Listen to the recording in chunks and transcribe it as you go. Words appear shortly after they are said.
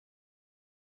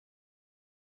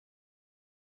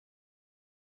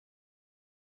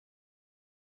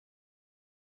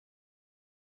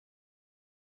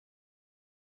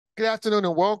Good afternoon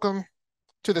and welcome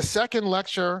to the second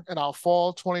lecture in our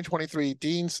fall 2023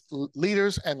 Dean's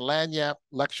Leaders and Lagniappe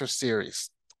Lecture Series.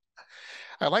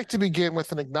 I'd like to begin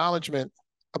with an acknowledgement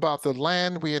about the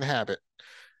land we inhabit.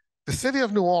 The city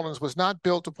of New Orleans was not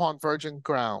built upon virgin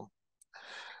ground,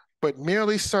 but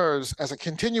merely serves as a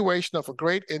continuation of a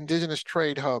great indigenous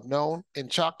trade hub known in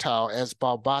Choctaw as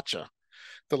Balbacha,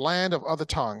 the land of other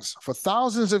tongues. For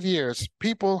thousands of years,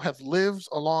 people have lived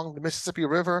along the Mississippi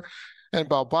River, and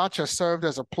Balbacha served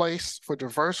as a place for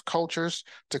diverse cultures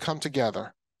to come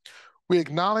together. We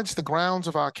acknowledge the grounds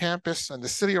of our campus and the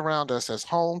city around us as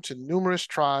home to numerous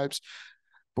tribes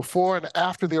before and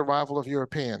after the arrival of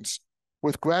Europeans.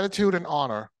 With gratitude and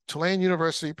honor, Tulane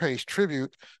University pays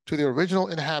tribute to the original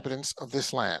inhabitants of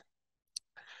this land.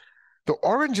 The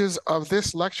origins of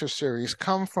this lecture series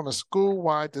come from a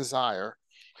school-wide desire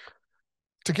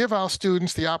to give our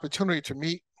students the opportunity to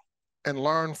meet and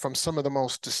learn from some of the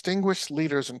most distinguished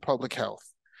leaders in public health.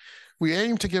 We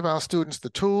aim to give our students the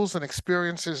tools and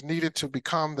experiences needed to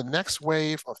become the next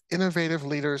wave of innovative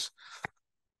leaders,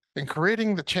 and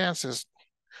creating the chances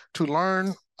to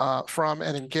learn from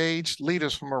and engage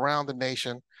leaders from around the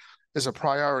nation is a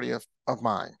priority of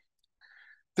mine.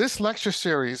 This lecture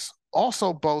series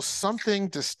also boasts something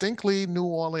distinctly New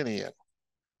Orleanian: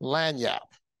 Lagniappe.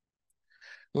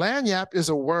 Lagniappe is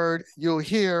a word you'll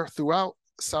hear throughout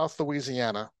South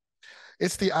Louisiana.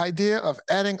 It's the idea of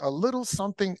adding a little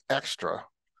something extra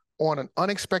on an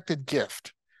unexpected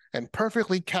gift, and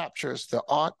perfectly captures the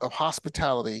art of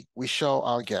hospitality we show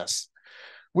our guests.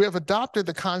 We have adopted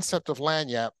the concept of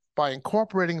Lagniappe by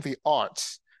incorporating the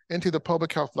arts into the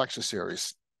public health lecture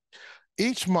series.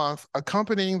 Each month,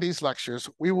 accompanying these lectures,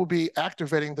 we will be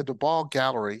activating the DeBall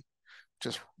Gallery,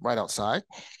 just right outside,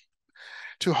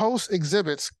 to host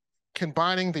exhibits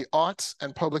combining the arts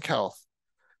and public health,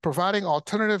 providing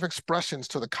alternative expressions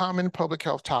to the common public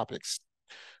health topics.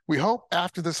 We hope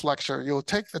after this lecture, you'll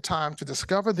take the time to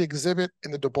discover the exhibit in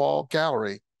the DeBall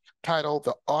Gallery titled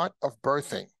The Art of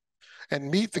Birthing, and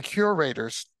meet the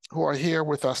curators who are here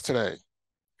with us today.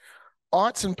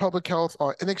 Arts and public health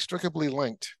are inextricably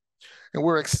linked, and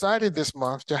we're excited this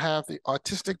month to have the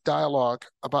artistic dialogue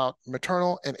about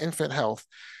maternal and infant health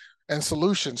and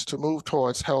solutions to move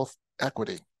towards health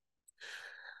equity.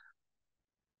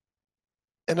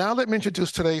 And now let me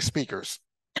introduce today's speakers.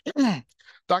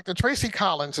 Dr. Tracie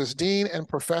Collins is Dean and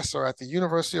Professor at the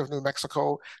University of New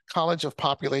Mexico College of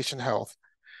Population Health.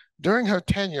 During her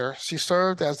tenure, she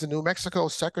served as the New Mexico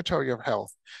Secretary of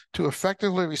Health to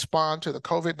effectively respond to the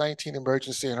COVID-19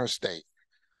 emergency in her state.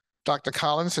 Dr.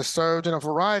 Collins has served in a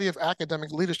variety of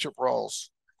academic leadership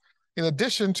roles, in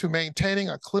addition to maintaining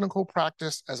a clinical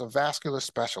practice as a vascular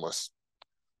specialist.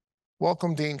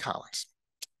 Welcome, Dean Collins.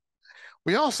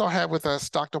 We also have with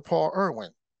us Dr. Paul Erwin,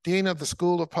 Dean of the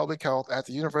School of Public Health at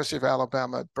the University of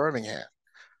Alabama at Birmingham.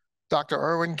 Dr.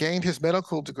 Erwin gained his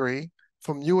medical degree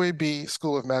from UAB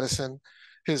School of Medicine,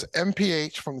 his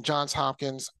MPH from Johns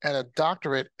Hopkins, and a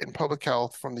doctorate in public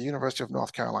health from the University of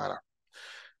North Carolina.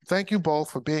 Thank you both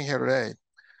for being here today.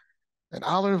 And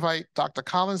I'll invite Dr.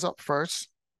 Collins up first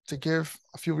to give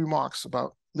a few remarks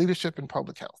about leadership in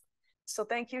public health. So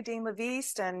thank you, Dean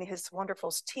LaVeist and his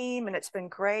wonderful team. And it's been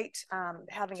great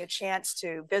having a chance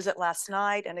to visit last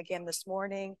night and again this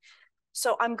morning.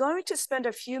 So I'm going to spend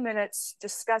a few minutes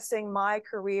discussing my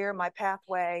career, my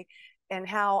pathway, and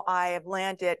how I have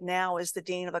landed now as the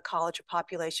Dean of the College of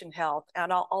Population Health.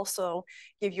 And I'll also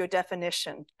give you a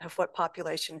definition of what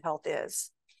population health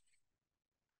is.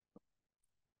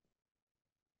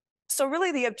 So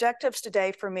really the objectives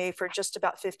today for me for just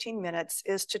about 15 minutes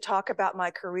is to talk about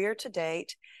my career to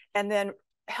date, and then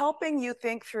helping you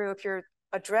think through, if you're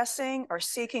addressing or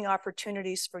seeking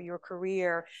opportunities for your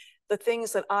career, the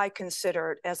things that I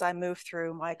considered as I moved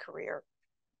through my career.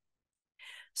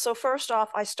 So first off,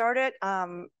 I started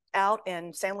out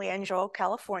in San Leandro,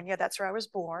 California. That's where I was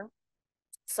born.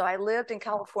 So I lived in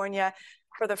California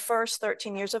for the first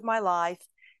 13 years of my life.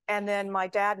 And then my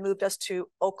dad moved us to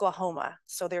Oklahoma.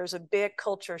 So there's a big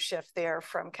culture shift there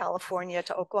from California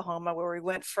to Oklahoma, where we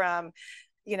went from,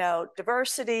 you know,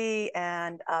 diversity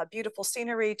and beautiful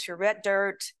scenery to red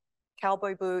dirt,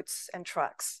 cowboy boots, and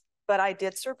trucks. But I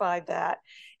did survive that.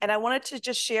 And I wanted to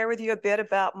just share with you a bit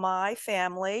about my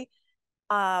family.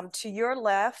 To your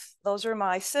left, those are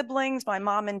my siblings. My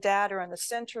mom and dad are in the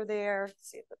center there.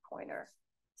 Let's see if the pointer,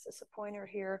 is this a pointer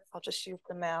here? I'll just use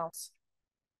the mouse.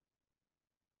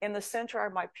 In the center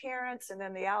are my parents, and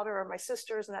then the outer are my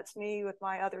sisters, and that's me with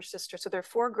my other sister. So there are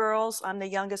 4 girls. I'm the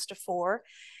youngest of 4.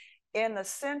 In the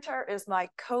center is my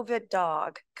COVID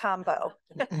dog, Combo,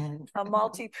 a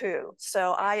Maltipoo.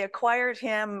 So I acquired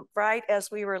him right as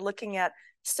we were looking at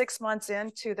 6 months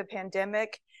into the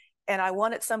pandemic, and I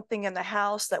wanted something in the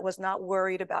house that was not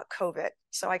worried about COVID.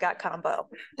 So I got Combo.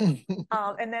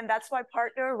 And then that's my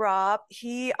partner, Rob.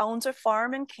 He owns a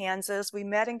farm in Kansas. We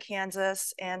met in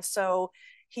Kansas, and so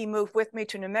he moved with me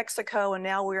to New Mexico, and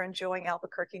now we're enjoying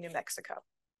Albuquerque, New Mexico.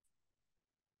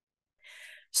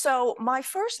 So my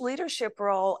first leadership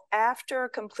role after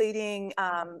completing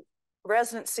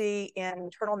residency in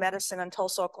internal medicine in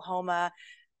Tulsa, Oklahoma,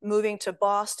 moving to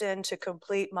Boston to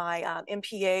complete my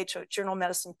MPH, or General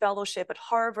Medicine Fellowship at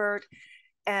Harvard,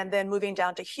 and then moving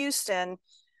down to Houston,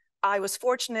 I was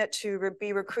fortunate to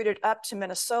be recruited up to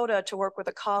Minnesota to work with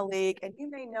a colleague, and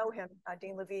you may know him,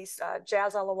 Dean LaVeist,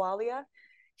 Jazz Alawalia.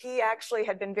 He actually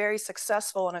had been very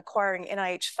successful in acquiring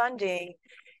NIH funding.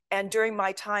 And during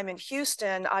my time in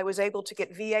Houston, I was able to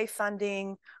get VA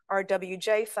funding,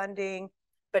 RWJ funding,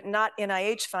 but not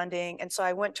NIH funding. And so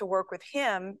I went to work with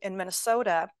him in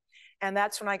Minnesota. And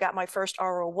that's when I got my first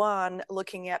R01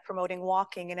 looking at promoting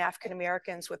walking in African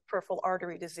Americans with peripheral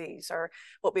artery disease, or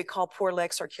what we call poor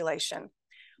leg circulation.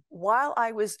 While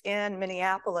I was in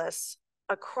Minneapolis,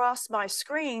 across my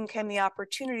screen came the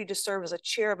opportunity to serve as a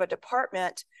chair of a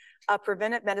department of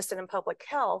preventive medicine and public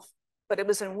health, but it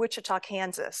was in Wichita,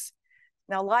 Kansas.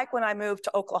 Now, like when I moved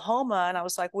to Oklahoma and I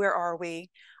was like, where are we?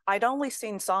 I'd only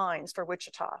seen signs for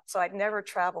Wichita, so I'd never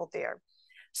traveled there.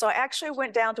 So I actually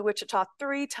went down to Wichita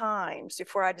 3 times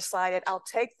before I decided I'll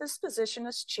take this position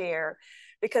as chair,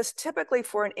 because typically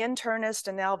for an internist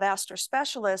and now vascular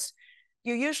specialist,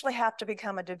 you usually have to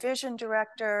become a division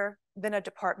director, then a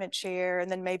department chair, and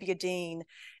then maybe a dean.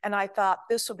 And I thought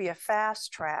this would be a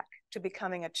fast track to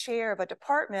becoming a chair of a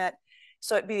department.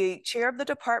 So it'd be chair of the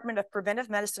Department of Preventive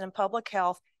Medicine and Public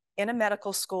Health in a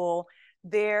medical school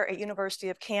there at University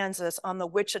of Kansas on the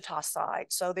Wichita side.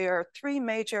 So there are 3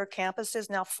 major campuses,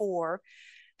 now 4.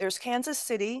 There's Kansas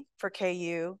City for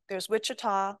KU, there's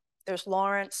Wichita, there's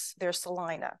Lawrence, there's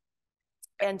Salina.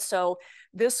 And so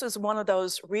this was one of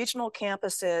those regional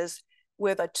campuses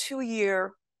with a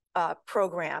 2-year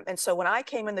program. And so when I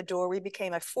came in the door, we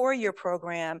became a 4-year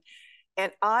program.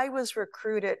 And I was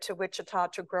recruited to Wichita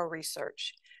to grow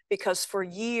research, because for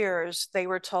years they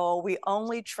were told we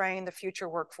only train the future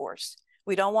workforce.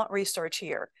 We don't want research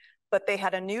here. But they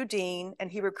had a new dean,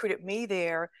 and he recruited me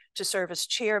there to serve as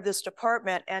chair of this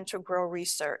department and to grow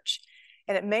research.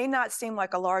 And it may not seem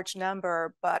like a large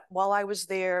number, but while I was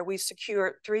there, we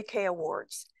secured 3 K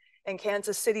awards. And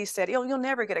Kansas City said, you'll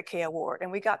never get a K award.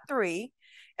 And we got 3.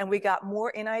 And we got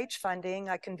more NIH funding.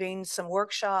 I convened some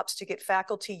workshops to get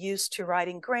faculty used to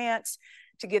writing grants,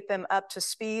 to get them up to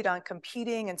speed on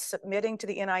competing and submitting to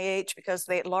the NIH, because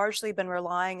they had largely been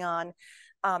relying on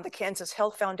the Kansas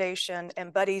Health Foundation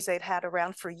and buddies they'd had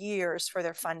around for years for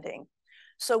their funding.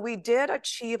 So we did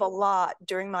achieve a lot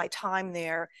during my time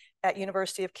there at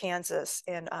University of Kansas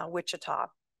in Wichita.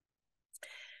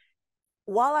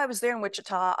 While I was there in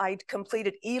Wichita, I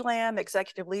completed ELAM,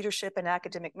 Executive Leadership in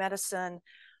Academic Medicine.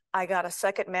 I got a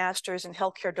 2nd master's in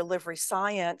healthcare delivery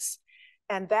science,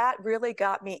 and that really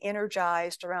got me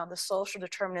energized around the social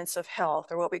determinants of health,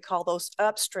 or what we call those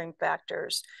upstream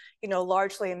factors. You know,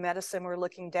 largely in medicine, we're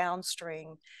looking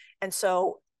downstream. And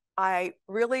so I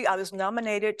was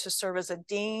nominated to serve as a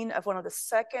dean of one of the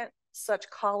 2nd such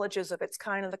colleges of its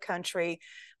kind in the country,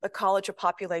 the College of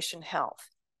Population Health.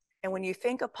 And when you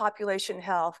think of population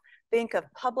health, think of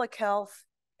public health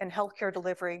and healthcare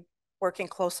delivery working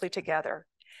closely together.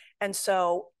 And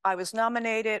so I was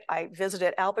nominated. I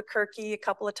visited Albuquerque a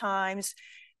couple of times.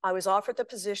 I was offered the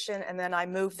position, and then I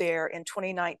moved there in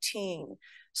 2019.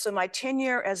 So my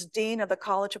tenure as Dean of the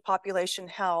College of Population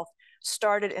Health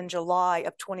started in July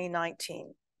of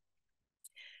 2019.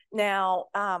 Now,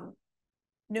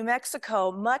 New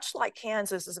Mexico, much like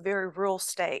Kansas, is a very rural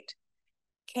state.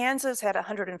 Kansas has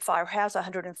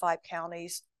 105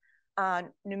 counties.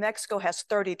 New Mexico has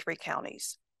 33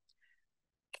 counties.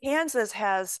 Kansas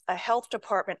has a health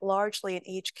department largely in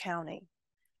each county.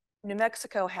 New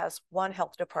Mexico has 1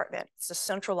 health department. It's a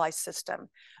centralized system.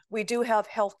 We do have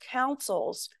health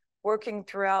councils working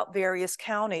throughout various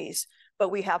counties,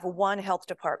 but we have 1 health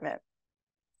department.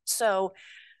 So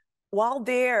while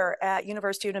there at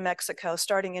University of New Mexico,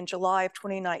 starting in July of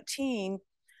 2019,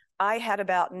 I had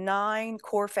about 9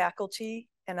 core faculty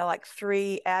and like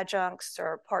 3 adjuncts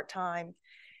or part-time.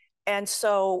 And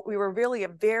so we were really a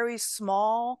very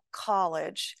small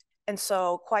college. And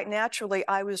so quite naturally,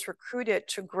 I was recruited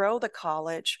to grow the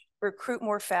college, recruit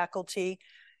more faculty,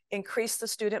 increase the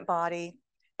student body,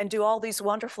 and do all these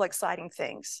wonderful, exciting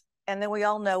things. And then we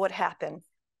all know what happened.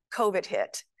 COVID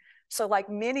hit. So like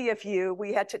many of you,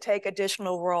 we had to take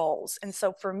additional roles. And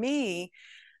so for me,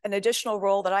 an additional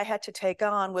role that I had to take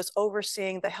on was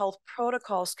overseeing the Health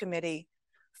Protocols Committee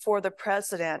for the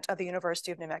president of the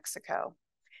University of New Mexico.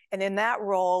 And in that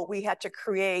role, we had to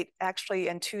create, actually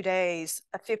in 2 days,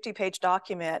 a 50-page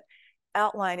document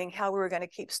outlining how we were going to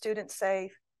keep students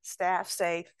safe, staff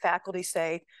safe, faculty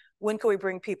safe. When could we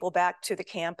bring people back to the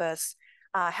campus?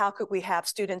 How could we have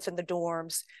students in the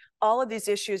dorms? All of these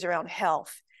issues around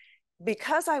health.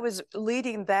 Because I was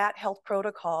leading that health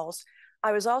protocols,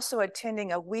 I was also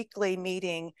attending a weekly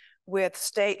meeting with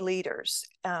state leaders.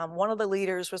 One of the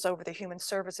leaders was over the Human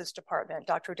Services Department,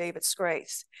 Dr. David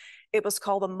Scrace. It was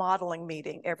called a modeling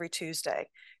meeting every Tuesday.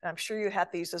 And I'm sure you had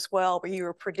these as well, where you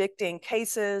were predicting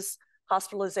cases,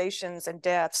 hospitalizations, and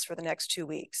deaths for the next 2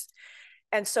 weeks.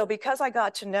 And so because I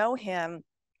got to know him,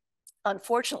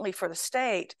 unfortunately for the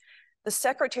state, the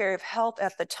Secretary of Health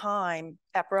at the time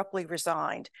abruptly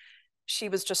resigned. She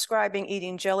was describing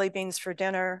eating jelly beans for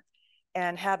dinner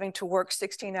and having to work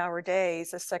 16-hour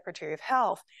days as Secretary of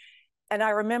Health. And I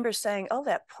remember saying, oh,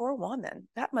 that poor woman,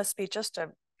 that must be just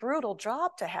a brutal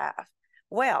job to have.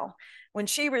 Well, when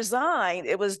she resigned,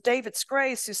 it was David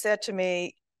Scrace who said to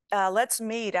me, let's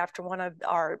meet after one of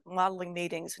our modeling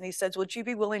meetings. And he said, would you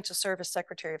be willing to serve as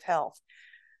Secretary of Health?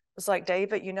 It was like,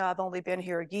 David, you know, I've only been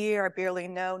here a year. I barely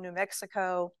know New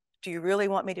Mexico. Do you really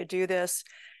want me to do this?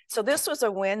 So this was a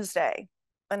Wednesday.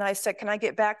 And I said, can I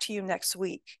get back to you next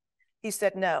week? He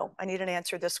said, no, I need an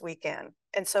answer this weekend.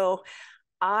 And so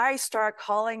I start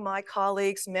calling my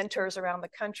colleagues, mentors around the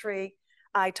country.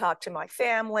 I talk to my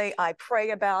family. I pray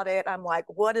about it. I'm like,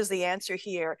 what is the answer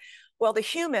here? Well, the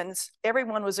humans,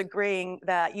 everyone was agreeing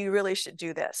that you really should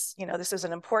do this. You know, this is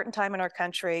an important time in our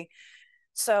country.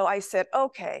 So I said,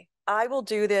 okay, I will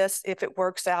do this if it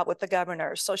works out with the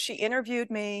governor. So she interviewed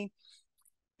me.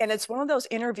 And it's one of those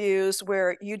interviews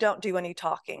where you don't do any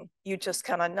talking. You just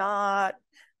kind of nod.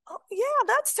 Oh, yeah,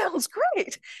 that sounds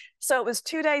great. So it was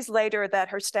 2 days later that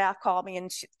her staff called me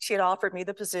and she had offered me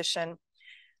the position.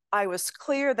 I was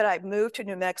clear that I'd moved to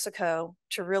New Mexico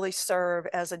to really serve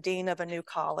as a dean of a new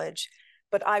college,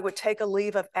 but I would take a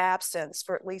leave of absence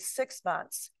for at least 6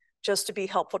 months just to be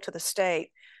helpful to the state.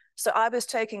 So I was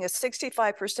taking a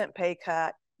 65% pay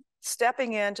cut,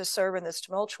 stepping in to serve in this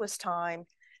tumultuous time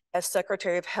as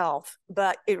Secretary of Health,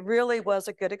 but it really was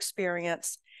a good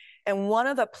experience. And one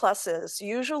of the pluses,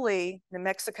 usually New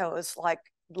Mexico is like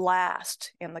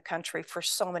last in the country for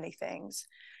so many things.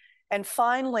 And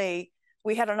finally,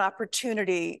 we had an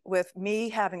opportunity with me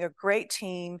having a great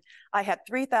team. I had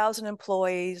 3,000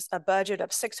 employees, a budget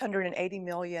of $680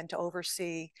 million to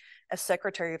oversee as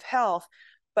Secretary of Health.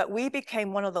 But we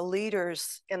became one of the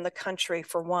leaders in the country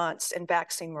for once in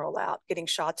vaccine rollout, getting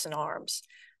shots in arms.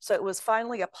 So it was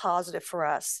finally a positive for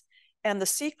us. And the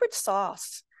secret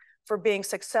sauce for being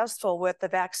successful with the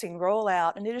vaccine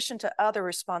rollout, in addition to other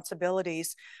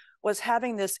responsibilities, was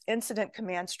having this incident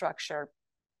command structure,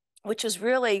 which is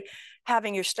really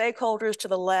having your stakeholders to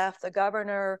the left, the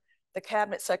governor, the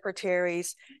cabinet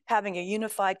secretaries, having a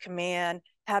unified command,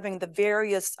 having the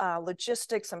various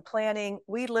logistics and planning.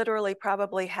 We literally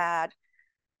probably had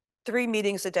 3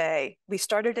 meetings a day. We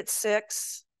started at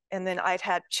 6, and then I'd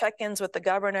had check-ins with the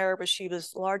governor, but she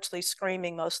was largely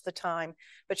screaming most of the time,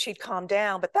 but she'd calm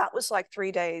down. But that was like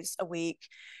 3 days a week.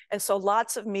 And so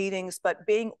lots of meetings, but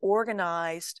being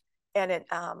organized and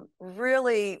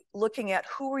really looking at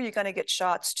who are you going to get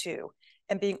shots to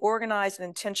and being organized and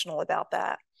intentional about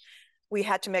that. We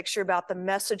had to make sure about the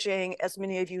messaging. As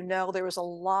many of you know, there was a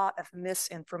lot of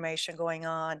misinformation going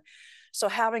on. So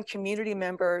having community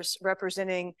members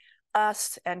representing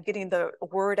us and getting the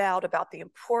word out about the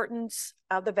importance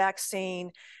of the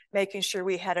vaccine, making sure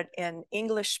we had it in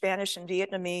English, Spanish, and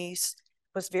Vietnamese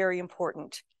was very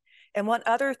important. And one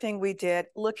other thing we did,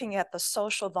 looking at the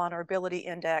social vulnerability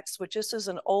index, which this is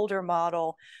an older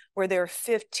model where there are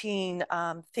 15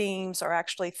 themes, or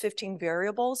actually 15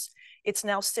 variables. It's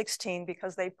now 16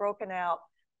 because they've broken out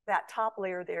that top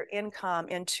layer, their income,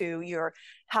 into your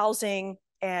housing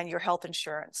and your health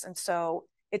insurance. And so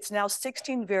it's now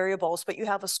 16 variables, but you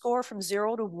have a score from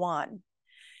 0 to 1.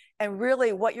 And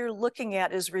really what you're looking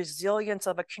at is resilience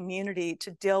of a community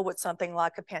to deal with something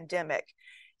like a pandemic.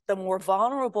 The more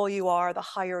vulnerable you are, the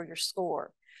higher your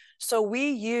score. So we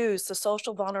use the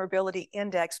social vulnerability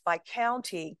index by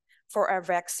county for our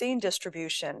vaccine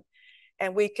distribution.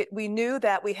 And we knew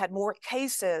that we had more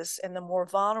cases in the more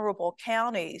vulnerable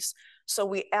counties. So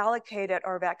we allocated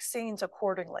our vaccines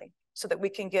accordingly so that we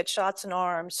can get shots in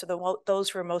arms to those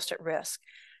who are most at risk.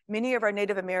 Many of our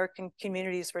Native American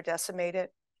communities were decimated.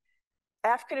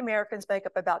 African Americans make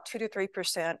up about 2 to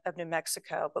 3% of New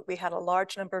Mexico, but we had a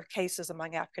large number of cases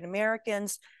among African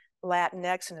Americans,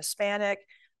 Latinx, and Hispanic.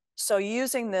 So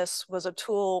using this was a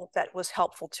tool that was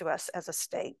helpful to us as a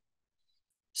state.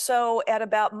 So at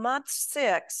about month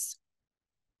 6,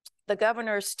 the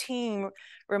governor's team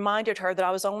reminded her that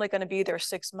I was only going to be there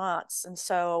 6 months. And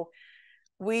so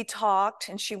we talked,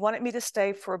 and she wanted me to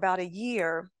stay for about a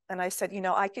year. And I said, you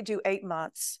know, I could do 8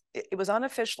 months. It was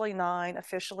unofficially 9,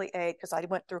 officially 8, because I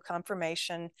went through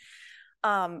confirmation.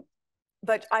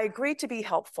 But I agreed to be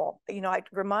helpful. You know, I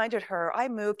reminded her I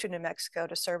moved to New Mexico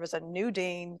to serve as a new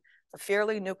dean, a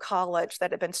fairly new college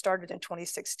that had been started in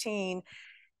 2016.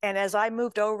 And as I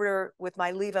moved over with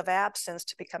my leave of absence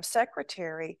to become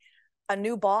secretary, a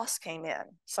new boss came in.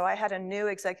 So I had a new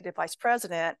executive vice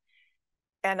president,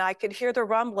 and I could hear the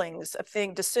rumblings of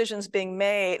decisions being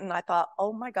made. And I thought,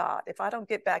 oh my God, if I don't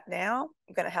get back now,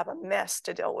 I'm going to have a mess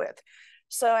to deal with.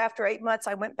 So after 8 months,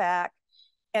 I went back.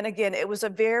 And again, it was a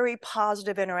very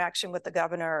positive interaction with the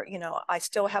governor. You know, I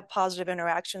still have positive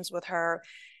interactions with her.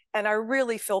 And I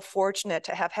really feel fortunate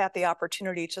to have had the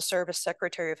opportunity to serve as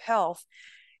Secretary of Health.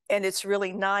 And it's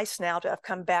really nice now to have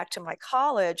come back to my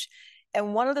college.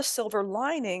 And one of the silver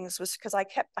linings was because I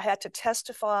had to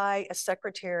testify as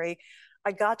secretary.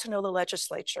 I got to know the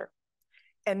legislature.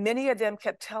 And many of them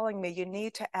kept telling me, you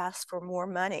need to ask for more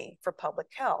money for public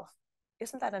health.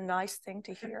 Isn't that a nice thing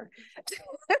to hear?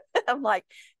 I'm like,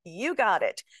 you got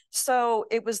it. So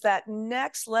it was that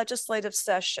next legislative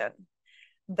session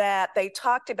that they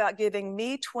talked about giving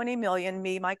me 20 million,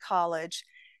 my college,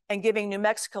 and giving New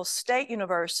Mexico State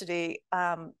University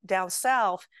down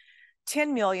south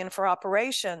 10 million for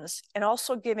operations, and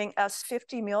also giving us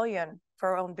 50 million for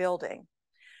our own building.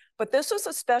 But this was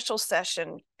a special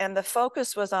session, and the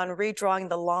focus was on redrawing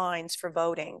the lines for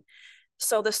voting.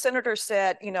 So the senator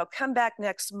said, you know, come back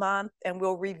next month and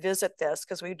we'll revisit this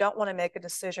because we don't want to make a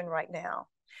decision right now.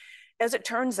 As it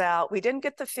turns out, we didn't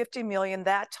get the 50 million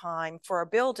that time for our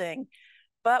building,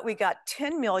 but we got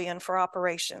 10 million for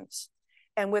operations.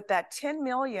 And with that 10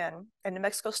 million, and New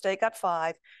Mexico State got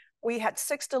 5, we had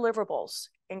 6 deliverables: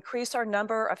 increase our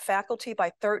number of faculty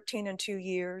by 13 in 2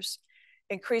 years,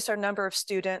 increase our number of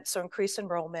students, so increase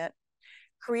enrollment,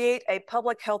 create a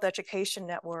public health education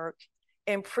network,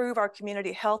 improve our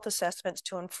community health assessments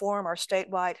to inform our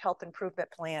statewide health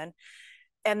improvement plan.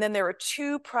 And then there were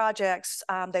 2 projects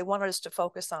they wanted us to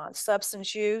focus on: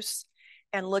 substance use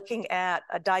and looking at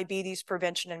diabetes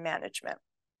prevention and management.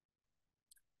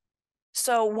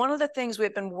 So one of the things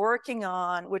we've been working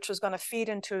on, which was going to feed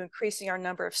into increasing our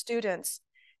number of students,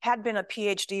 had been a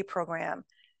PhD program.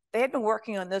 They had been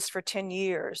working on this for 10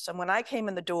 years. And when I came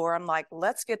in the door, I'm like,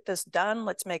 let's get this done.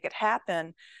 Let's make it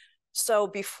happen. So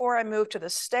before I moved to the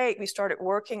state, we started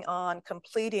working on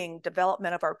completing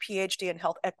development of our PhD in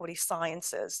health equity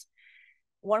sciences.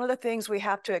 One of the things we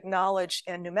have to acknowledge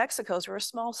in New Mexico is we're a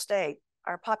small state.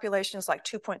 Our population is like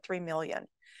 2.3 million.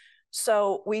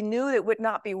 So we knew it would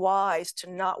not be wise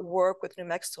to not work with New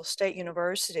Mexico State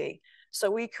University. So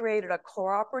we created a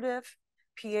cooperative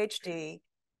PhD,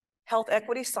 health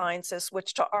equity sciences,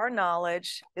 which to our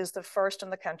knowledge is the first in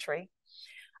the country.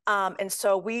 And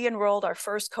so we enrolled our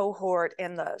first cohort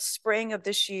in the spring of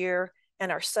this year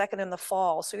and our second in the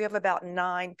fall. So we have about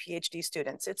 9 PhD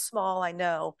students. It's small, I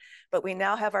know, but we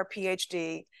now have our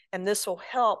PhD, and this will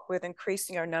help with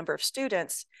increasing our number of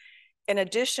students. In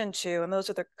addition to, and those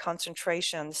are the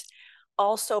concentrations,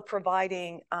 also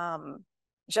providing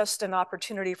just an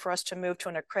opportunity for us to move to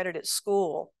an accredited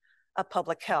school of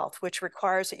public health, which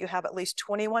requires that you have at least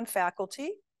 21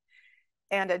 faculty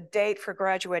and a date for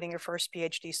graduating your first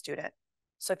PhD student.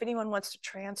 So if anyone wants to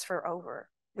transfer over,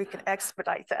 we can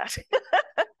expedite that.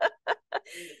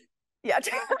 Yeah.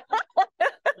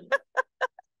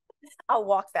 I'll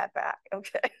walk that back,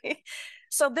 okay?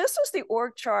 So this was the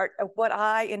org chart of what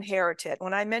I inherited.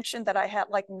 When I mentioned that I had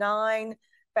like 9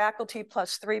 faculty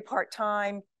plus 3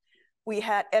 part-time, we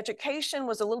had education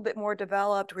was a little bit more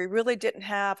developed. We really didn't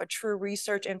have a true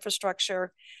research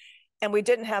infrastructure, and we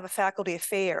didn't have a faculty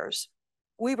affairs.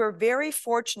 We were very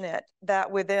fortunate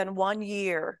that within 1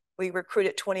 year, we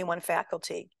recruited 21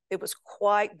 faculty. It was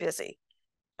quite busy.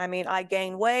 I mean, I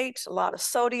gained weight, a lot of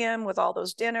sodium with all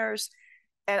those dinners.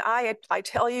 And I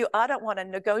tell you, I don't want to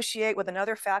negotiate with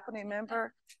another faculty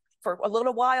member for a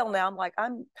little while now. I'm like,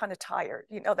 I'm kind of tired.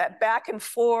 You know, that back and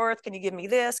forth, can you give me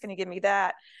this? Can you give me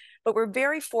that? But we're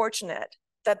very fortunate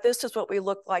that this is what we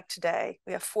look like today.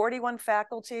 We have 41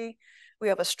 faculty. We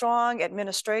have a strong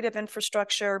administrative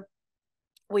infrastructure.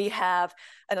 We have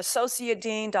an associate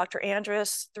dean, Dr.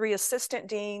 Andrus, 3 assistant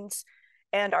deans,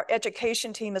 and our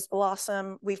education team has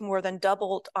blossomed. We've more than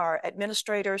doubled our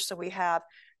administrators. So we have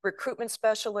recruitment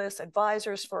specialists,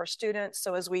 advisors for our students.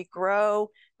 So as we grow,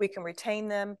 we can retain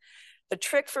them. The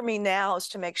trick for me now is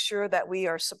to make sure that we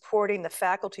are supporting the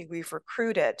faculty we've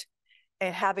recruited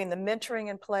and having the mentoring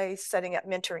in place, setting up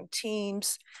mentoring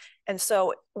teams. And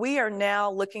so we are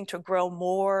now looking to grow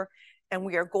more, and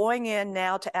we are going in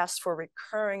now to ask for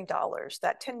recurring dollars.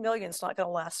 That 10 million is not going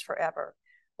to last forever.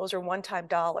 Those are one-time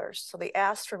dollars. So the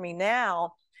ask for me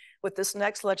now with this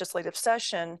next legislative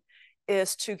session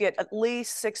is to get at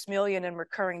least 6 million in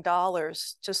recurring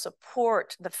dollars to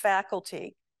support the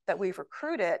faculty that we've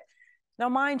recruited. Now,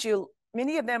 mind you,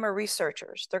 many of them are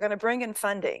researchers. They're going to bring in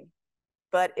funding.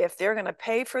 But if they're going to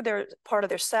pay for their part of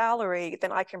their salary,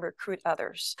 then I can recruit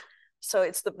others. So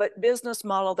it's the business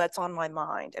model that's on my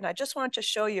mind. And I just wanted to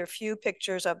show you a few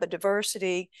pictures of the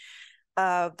diversity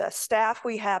of the staff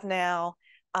we have now.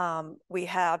 We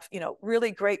have,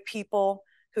 really great people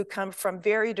who come from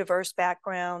very diverse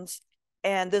backgrounds.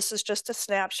 And this is just a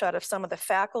snapshot of some of the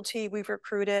faculty we've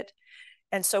recruited.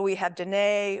 And so we have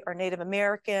Dene, or Native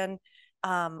American,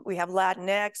 we have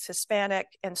Latinx, Hispanic,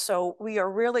 and so we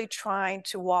are really trying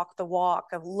to walk the walk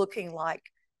of looking like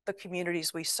the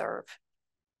communities we serve.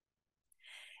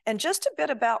 And just a bit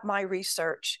about my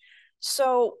research.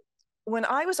 So when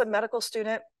I was a medical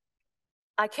student,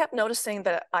 I kept noticing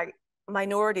that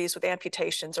minorities with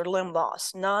amputations or limb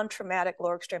loss, non-traumatic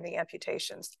lower extremity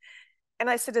amputations. And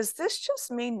I said, is this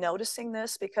just me noticing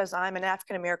this because I'm an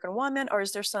African-American woman, or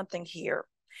is there something here?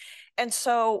 And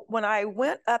so when I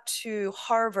went up to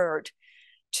Harvard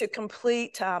to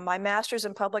complete my master's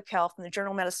in public health and the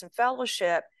General Medicine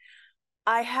Fellowship,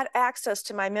 I had access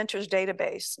to my mentor's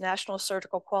database, National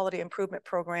Surgical Quality Improvement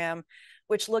Program,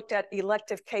 which looked at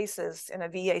elective cases in a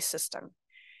VA system.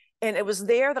 And it was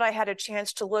there that I had a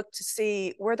chance to look to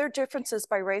see, were there differences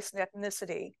by race and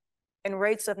ethnicity in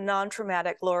rates of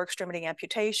non-traumatic lower extremity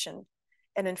amputation?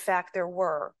 And in fact, there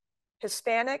were.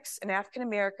 Hispanics and African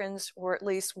Americans were at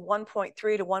least 1.3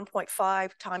 to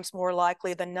 1.5 times more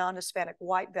likely than non-Hispanic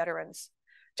white veterans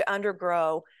to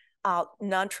undergo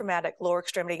non-traumatic lower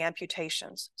extremity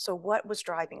amputations. So what was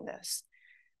driving this?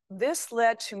 This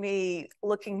led to me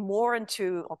looking more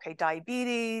into,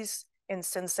 diabetes,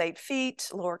 insensate feet,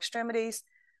 lower extremities,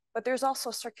 but there's also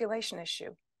a circulation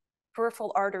issue,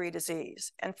 peripheral artery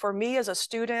disease. And for me as a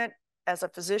student, as a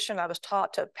physician, I was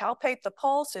taught to palpate the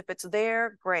pulse. If it's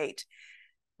there, great.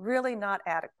 Really not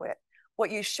adequate.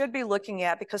 What you should be looking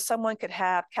at, because someone could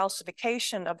have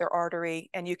calcification of their artery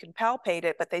and you can palpate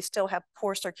it, but they still have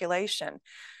poor circulation.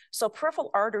 So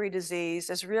peripheral artery disease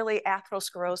is really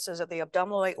atherosclerosis of the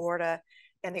abdominal aorta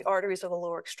and the arteries of the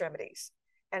lower extremities.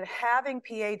 And having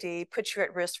PAD puts you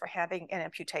at risk for having an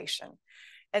amputation.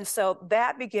 And so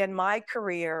that began my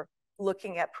career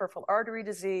looking at peripheral artery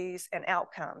disease and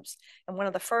outcomes. And one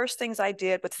of the first things I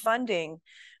did with funding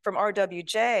from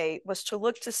RWJ was to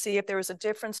look to see if there was a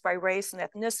difference by race and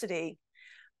ethnicity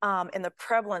in the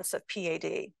prevalence of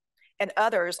PAD. And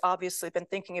others obviously have been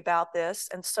thinking about this.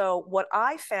 And so what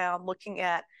I found looking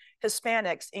at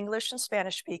Hispanics, English and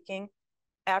Spanish speaking,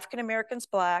 African Americans,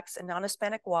 Blacks, and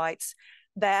non-Hispanic whites,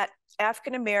 that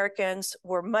African Americans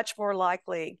were much more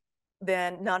likely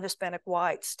than non-Hispanic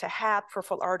whites to have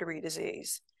peripheral artery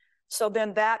disease. So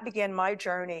then that began my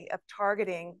journey of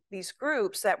targeting these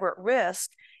groups that were at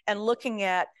risk and looking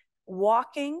at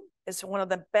walking is one of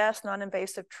the best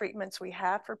non-invasive treatments we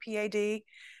have for PAD,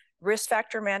 risk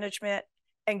factor management,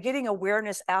 and getting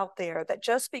awareness out there that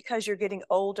just because you're getting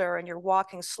older and you're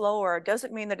walking slower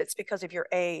doesn't mean that it's because of your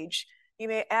age. You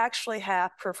may actually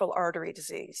have peripheral artery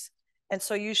disease. And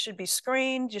so you should be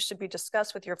screened, you should be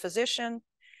discussed with your physician.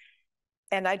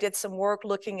 And I did some work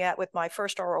looking at, with my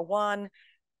first R01,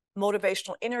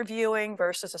 motivational interviewing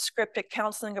versus a scripted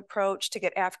counseling approach to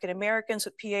get African Americans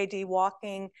with PAD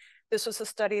walking. This was a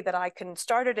study that I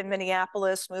started in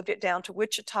Minneapolis, moved it down to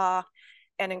Wichita,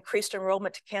 and increased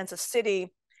enrollment to Kansas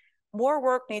City. More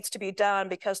work needs to be done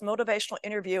because motivational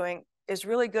interviewing is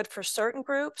really good for certain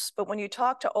groups, but when you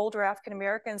talk to older African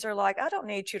Americans, they're like, I don't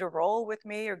need you to roll with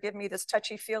me or give me this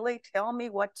touchy-feely, tell me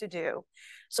what to do.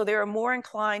 So they are more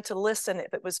inclined to listen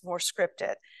if it was more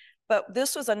scripted. But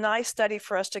this was a nice study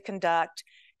for us to conduct.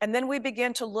 And then we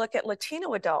began to look at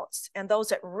Latino adults and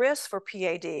those at risk for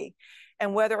PAD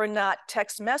and whether or not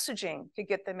text messaging could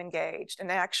get them engaged.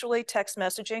 And actually text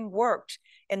messaging worked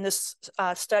in this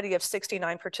study of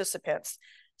 69 participants.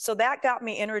 So that got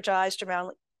me energized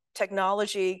around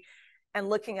technology and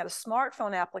looking at a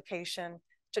smartphone application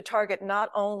to target not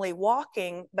only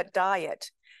walking, but diet.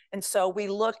 And so we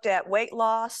looked at weight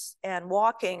loss and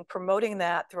walking, promoting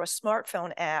that through a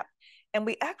smartphone app. And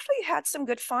we actually had some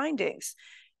good findings.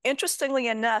 Interestingly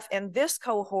enough, in this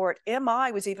cohort,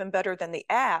 MI was even better than the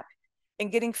app in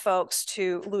getting folks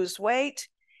to lose weight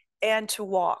and to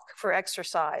walk for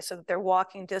exercise so that their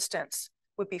walking distance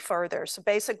would be further. So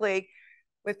basically,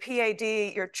 with PAD,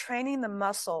 you're training the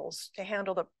muscles to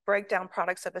handle the breakdown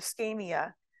products of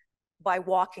ischemia by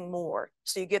walking more.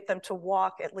 So you get them to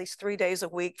walk at least 3 days a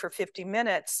week for 50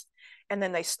 minutes, and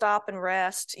then they stop and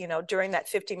rest, you know, during that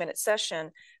 50-minute session,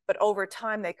 but over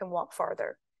time they can walk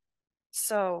farther.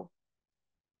 So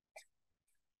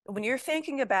when you're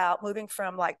thinking about moving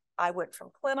from, like, I went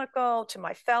from clinical to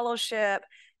my fellowship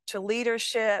to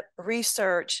leadership,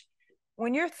 research,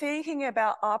 when you're thinking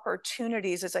about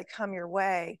opportunities as they come your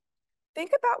way,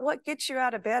 think about what gets you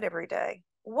out of bed every day.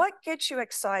 What gets you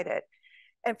excited?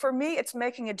 And for me, it's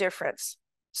making a difference.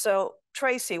 So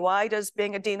Tracie, why does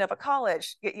being a dean of a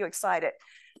college get you excited?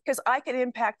 Because I can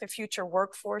impact the future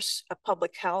workforce of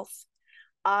public health.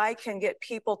 I can get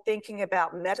people thinking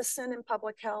about medicine and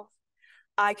public health.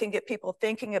 I can get people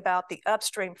thinking about the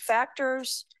upstream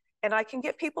factors, and I can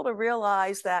get people to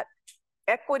realize that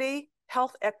equity,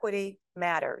 health equity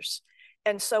matters.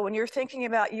 And so when you're thinking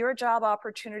about your job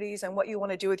opportunities and what you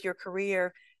want to do with your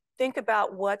career, think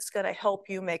about what's going to help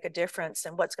you make a difference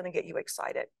and what's going to get you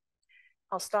excited.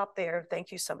 I'll stop there.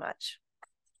 Thank you so much.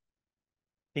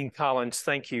 Dean Collins,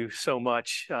 thank you so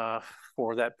much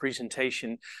for that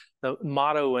presentation. The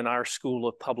motto in our School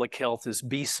of Public Health is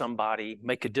be somebody,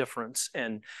 make a difference.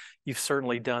 And you've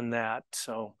certainly done that.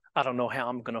 So I don't know how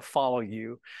I'm going to follow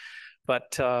you,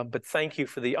 but thank you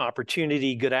for the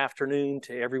opportunity. Good afternoon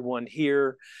to everyone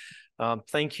here.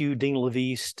 Thank you, Dean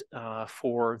LaVeist,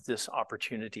 for this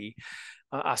opportunity.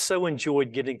 I so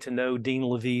enjoyed getting to know Dean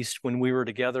LaVeist when we were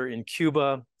together in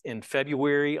Cuba in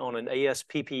February on an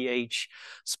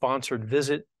ASPPH-sponsored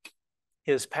visit.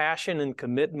 His passion and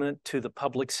commitment to the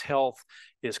public's health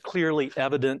is clearly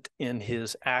evident in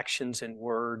his actions and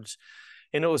words.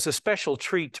 And it was a special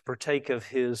treat to partake of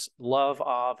his love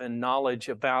of and knowledge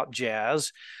about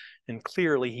jazz. And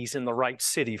clearly he's in the right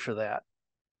city for that.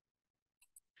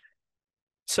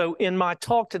 So in my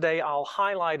talk today, I'll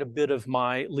highlight a bit of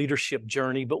my leadership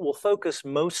journey, but we'll focus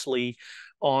mostly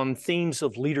on themes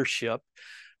of leadership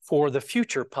for the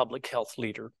future public health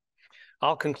leader.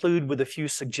 I'll conclude with a few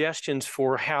suggestions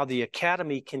for how the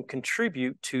Academy can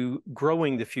contribute to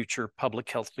growing the future public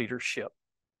health leadership.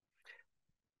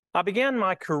 I began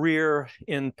my career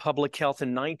in public health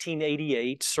in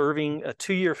 1988, serving a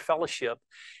 2-year fellowship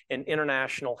in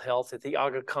international health at the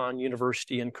Aga Khan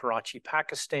University in Karachi,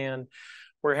 Pakistan,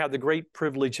 where I had the great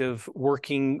privilege of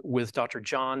working with Dr.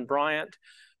 John Bryant,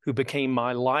 who became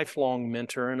my lifelong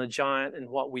mentor and a giant in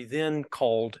what we then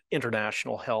called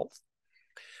international health.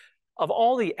 Of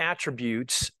all the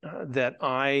attributes that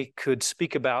I could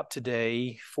speak about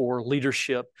today for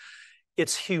leadership,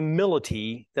 it's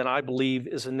humility that I believe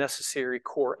is a necessary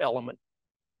core element,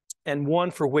 and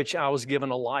one for which I was given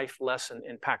a life lesson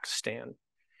in Pakistan.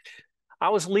 I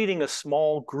was leading a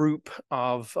small group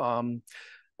of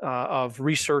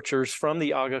researchers from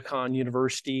the Aga Khan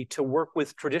University to work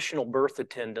with traditional birth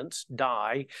attendants,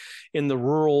 DAI, in the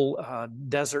rural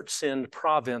Desert Sindh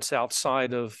province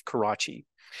outside of Karachi.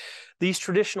 These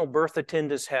traditional birth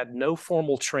attendants had no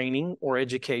formal training or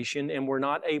education and were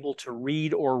not able to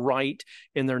read or write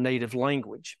in their native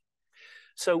language.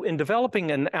 So in developing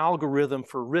an algorithm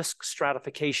for risk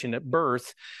stratification at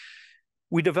birth,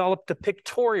 we developed a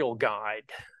pictorial guide.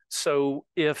 So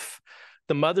if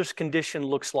the mother's condition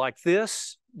looks like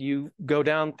this, you go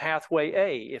down pathway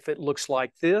A. If it looks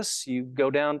like this, you go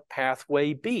down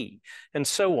pathway B, and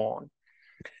so on.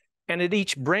 And at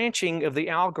each branching of the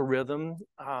algorithm,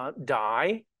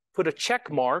 DAI put a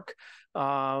check mark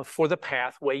for the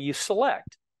pathway you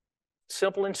select.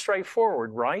 Simple and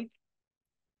straightforward, right?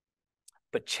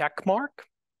 But check mark?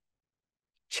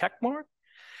 Check mark?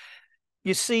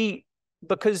 You see,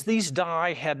 because these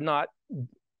DAI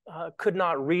could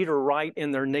not read or write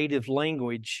in their native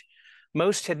language,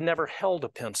 most had never held a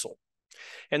pencil,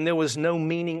 and there was no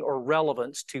meaning or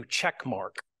relevance to check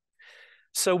mark.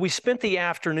 So we spent the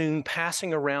afternoon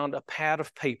passing around a pad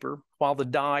of paper while the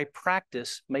DAI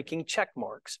practiced making check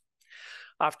marks.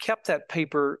 I've kept that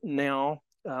paper now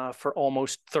for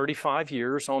almost 35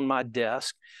 years on my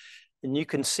desk, and you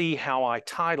can see how I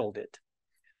titled it.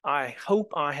 I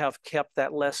hope I have kept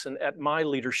that lesson at my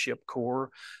leadership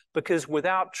core, because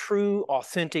without true,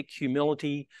 authentic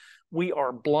humility, we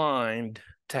are blind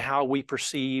to how we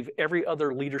perceive every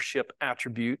other leadership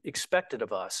attribute expected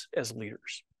of us as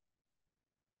leaders.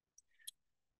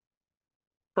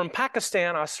 From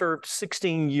Pakistan, I served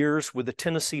 16 years with the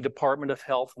Tennessee Department of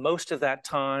Health, most of that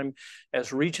time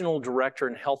as regional director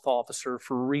and health officer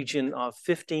for a region of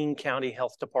 15 county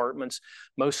health departments,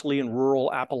 mostly in rural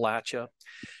Appalachia.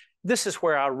 This is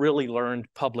where I really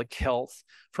learned public health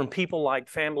from people like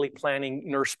family planning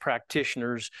nurse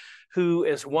practitioners who,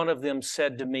 as one of them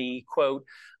said to me, quote,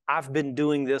 "I've been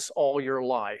doing this all your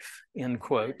life," end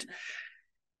quote.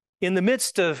 In the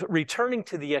midst of returning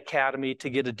to the academy to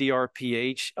get a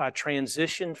DRPH, I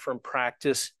transitioned from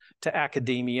practice to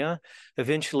academia,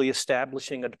 eventually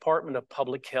establishing a Department of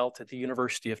Public Health at the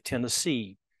University of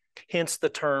Tennessee, hence the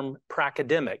term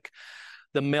Pracademic,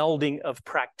 the melding of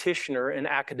practitioner and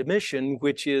academician,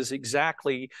 which is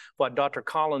exactly what Dr.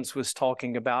 Collins was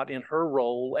talking about in her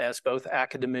role as both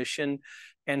academician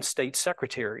and state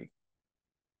secretary.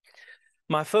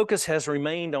 My focus has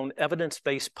remained on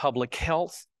evidence-based public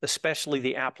health, especially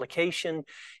the application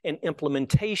and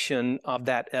implementation of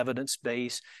that evidence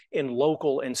base in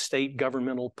local and state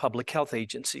governmental public health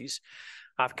agencies.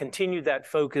 I've continued that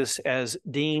focus as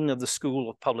Dean of the School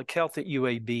of Public Health at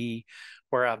UAB,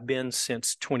 where I've been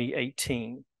since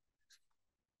 2018.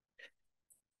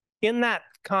 In that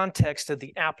context of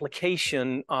the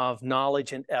application of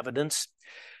knowledge and evidence,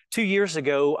 2 years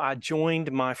ago, I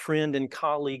joined my friend and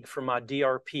colleague from my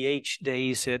DRPH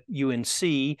days at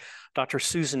UNC, Dr.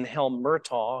 Susan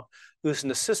Helm-Murtaugh, who's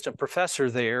an assistant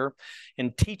professor there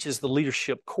and teaches the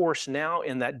leadership course now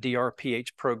in that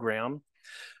DRPH program,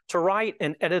 to write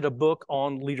and edit a book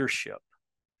on leadership.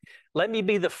 Let me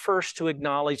be the first to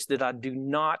acknowledge that I do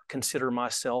not consider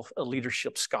myself a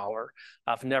leadership scholar.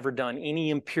 I've never done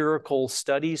any empirical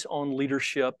studies on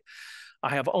leadership. I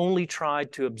have only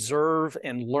tried to observe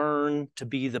and learn to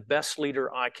be the best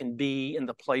leader I can be in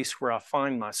the place where I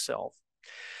find myself.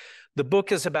 The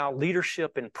book is about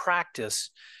leadership and practice,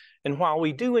 and while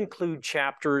we do include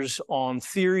chapters on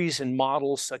theories and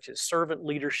models such as servant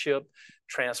leadership,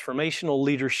 transformational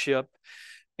leadership,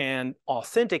 and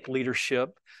authentic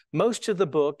leadership, most of the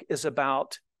book is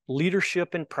about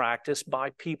leadership and practice by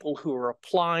people who are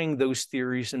applying those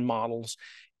theories and models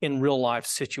in real-life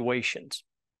situations.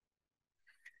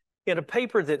 In a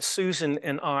paper that Susan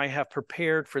and I have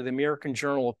prepared for the American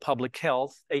Journal of Public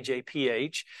Health,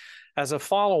 AJPH, as a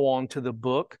follow-on to the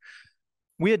book,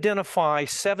 we identify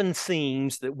 7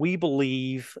 themes that we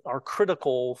believe are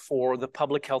critical for the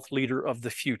public health leader of the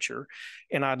future,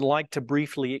 and I'd like to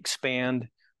briefly expand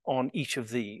on each of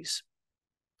these.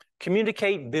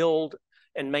 Communicate, build,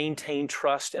 and maintain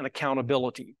trust and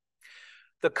accountability.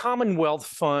 The Commonwealth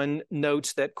Fund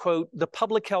notes that, quote, "The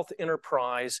public health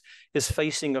enterprise is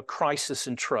facing a crisis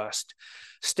in trust,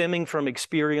 stemming from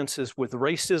experiences with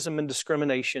racism and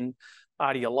discrimination,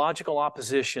 ideological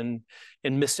opposition,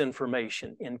 and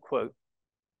misinformation," end quote.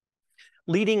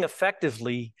 Leading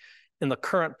effectively in the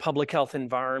current public health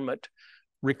environment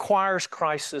requires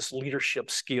crisis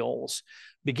leadership skills,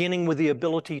 beginning with the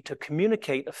ability to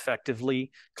communicate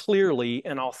effectively, clearly,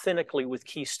 and authentically with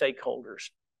key stakeholders.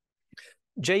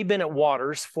 J. Bennett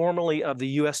Waters, formerly of the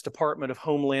U.S. Department of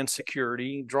Homeland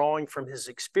Security, drawing from his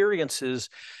experiences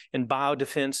in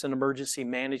biodefense and emergency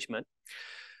management,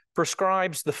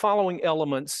 prescribes the following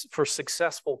elements for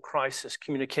successful crisis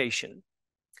communication.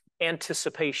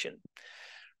 Anticipation,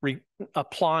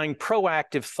 applying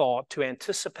proactive thought to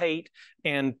anticipate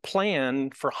and plan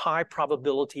for high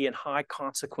probability and high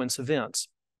consequence events.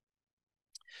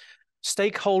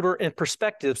 Stakeholder and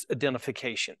perspectives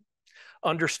identification,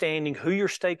 understanding who your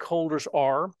stakeholders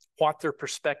are, what their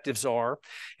perspectives are,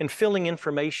 and filling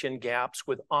information gaps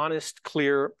with honest,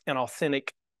 clear, and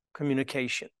authentic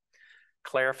communication.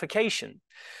 Clarification,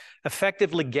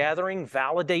 effectively gathering,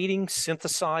 validating,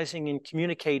 synthesizing, and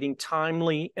communicating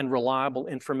timely and reliable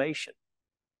information.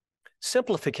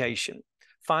 Simplification,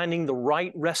 finding the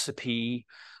right recipe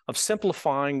of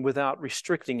simplifying without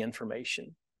restricting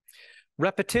information.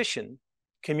 Repetition,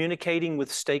 communicating with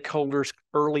stakeholders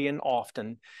early and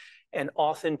often. And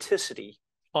authenticity,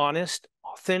 honest,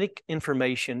 authentic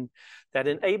information that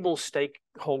enables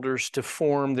stakeholders to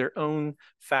form their own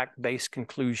fact-based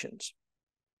conclusions.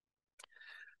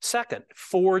 Second,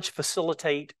 forge,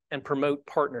 facilitate, and promote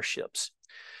partnerships.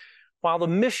 While the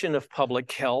mission of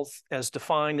public health, as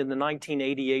defined in the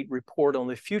 1988 report on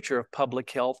the future of public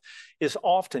health, is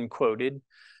often quoted,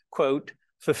 quote,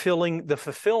 the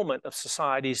fulfillment of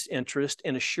society's interest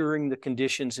in assuring the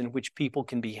conditions in which people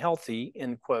can be healthy,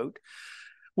 end quote,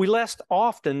 we less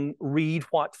often read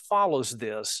what follows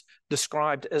this,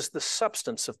 described as the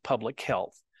substance of public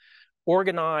health.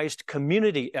 Organized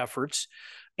community efforts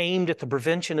aimed at the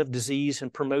prevention of disease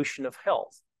and promotion of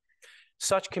health.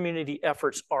 Such community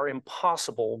efforts are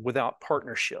impossible without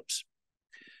partnerships.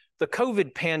 The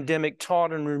COVID pandemic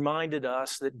taught and reminded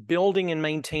us that building and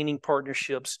maintaining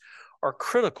partnerships are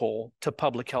critical to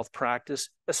public health practice,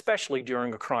 especially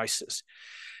during a crisis.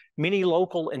 Many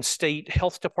local and state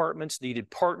health departments needed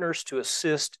partners to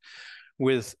assist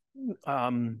with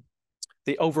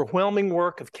the overwhelming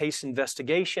work of case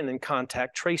investigation and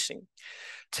contact tracing,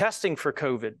 testing for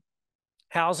COVID,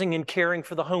 housing and caring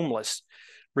for the homeless,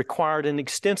 required an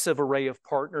extensive array of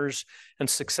partners and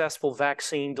successful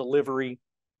vaccine delivery,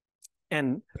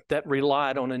 and that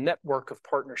relied on a network of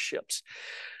partnerships.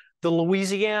 The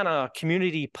Louisiana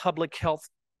Community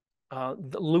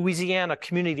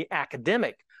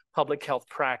Academic Public Health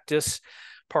Practice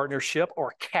Partnership,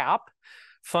 or CAP,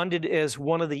 funded as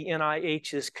one of the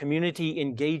NIH's Community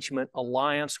Engagement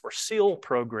Alliance, or SEAL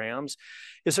programs,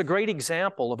 is a great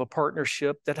example of a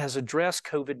partnership that has addressed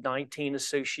COVID-19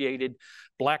 associated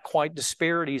Black-white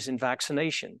disparities in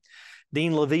vaccination.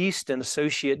 Dean LaVeist and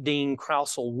Associate Dean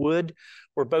Crousel Wood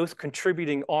were both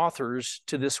contributing authors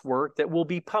to this work that will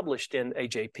be published in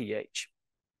AJPH.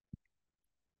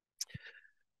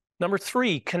 Number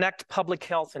 3, connect public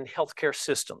health and healthcare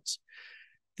systems.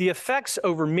 The effects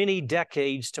over many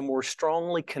decades to more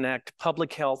strongly connect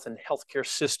public health and healthcare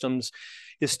systems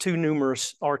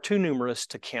are too numerous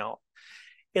to count.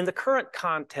 In the current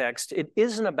context, it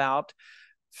isn't about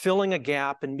filling a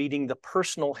gap and meeting the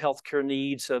personal healthcare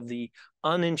needs of the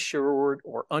uninsured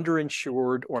or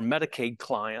underinsured or Medicaid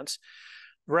clients.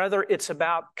 Rather, it's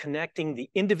about connecting the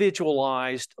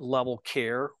individualized level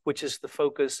care, which is the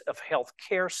focus of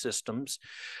healthcare systems,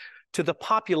 to the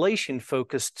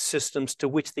population-focused systems to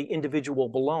which the individual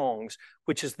belongs,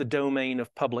 which is the domain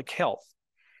of public health.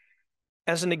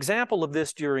 As an example of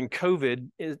this during COVID,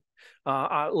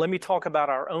 let me talk about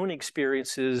our own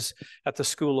experiences at the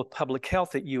School of Public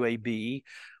Health at UAB,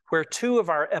 where 2 of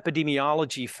our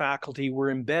epidemiology faculty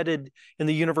were embedded in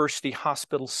the university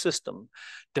hospital system,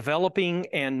 developing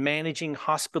and managing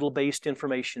hospital-based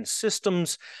information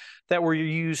systems that were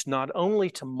used not only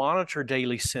to monitor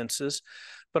daily census,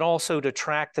 but also to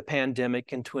track the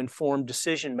pandemic and to inform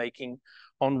decision-making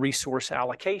on resource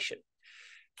allocation.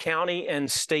 County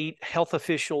and state health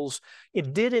officials,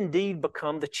 it did indeed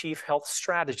become the chief health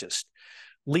strategist,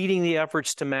 leading the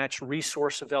efforts to match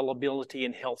resource availability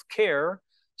in health care,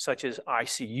 such as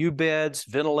ICU beds,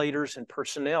 ventilators, and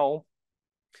personnel,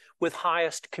 with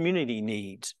highest community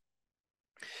needs.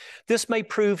 This may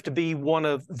prove to be one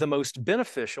of the most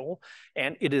beneficial,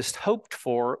 and it is hoped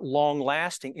for,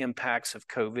 long-lasting impacts of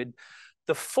COVID,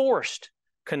 the forced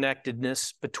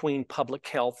connectedness between public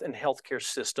health and healthcare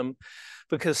system,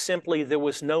 because simply there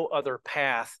was no other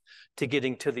path to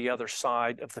getting to the other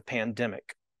side of the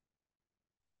pandemic.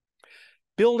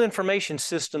 Build information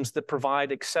systems that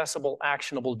provide accessible,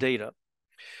 actionable data.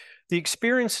 The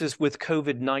experiences with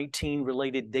COVID-19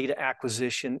 related data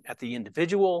acquisition at the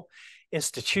individual,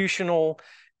 institutional,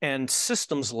 and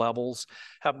systems levels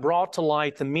have brought to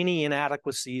light the many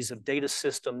inadequacies of data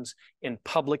systems in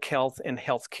public health and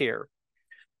healthcare.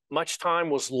 Much time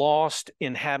was lost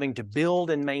in having to build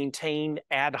and maintain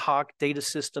ad hoc data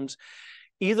systems,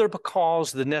 either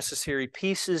because the necessary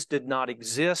pieces did not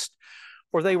exist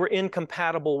or they were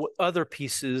incompatible with other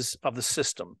pieces of the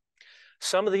system.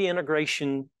 Some of the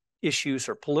integration issues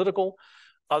are political,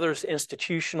 others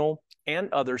institutional, and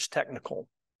others technical.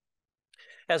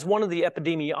 As one of the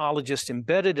epidemiologists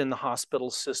embedded in the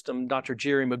hospital system, Dr.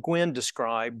 Jerry McGuinn,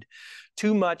 described,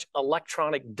 too much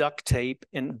electronic duct tape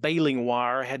and baling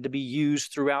wire had to be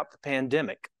used throughout the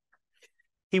pandemic.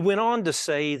 He went on to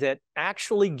say that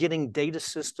actually getting data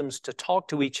systems to talk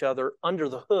to each other under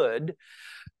the hood,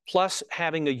 plus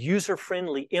having a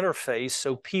user-friendly interface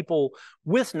so people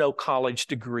with no college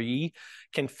degree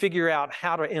can figure out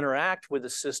how to interact with the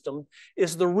system,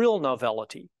 is the real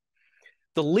novelty.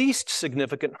 The least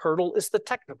significant hurdle is the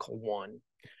technical one.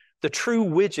 The true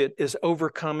widget is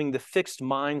overcoming the fixed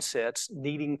mindsets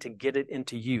needing to get it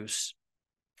into use.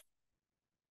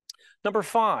 Number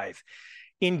 5,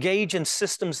 engage in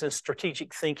systems and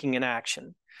strategic thinking and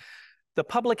action. The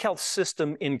public health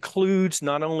system includes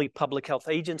not only public health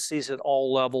agencies at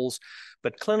all levels,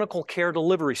 but clinical care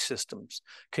delivery systems,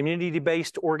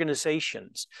 community-based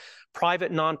organizations,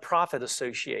 private nonprofit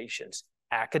associations,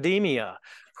 academia,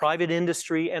 private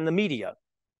industry, and the media.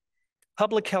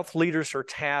 Public health leaders are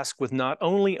tasked with not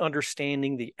only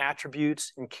understanding the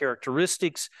attributes and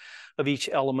characteristics of each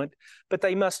element, but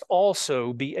they must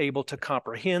also be able to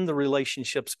comprehend the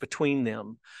relationships between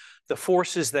them, the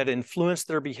forces that influence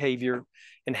their behavior,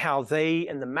 and how they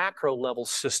and the macro level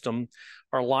system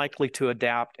are likely to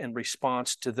adapt in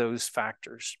response to those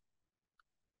factors.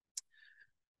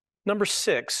 Number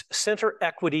 6, center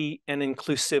equity and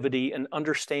inclusivity and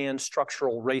understand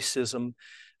structural racism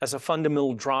as a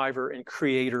fundamental driver and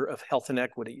creator of health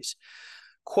inequities.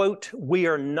 Quote, "We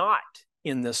are not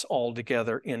in this all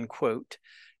together," end quote.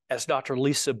 As Dr.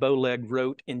 Lisa Boleg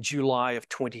wrote in July of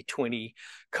 2020,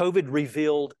 COVID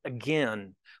revealed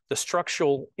again the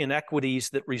structural inequities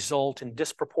that result in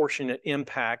disproportionate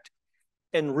impact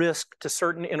and risk to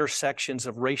certain intersections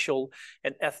of racial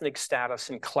and ethnic status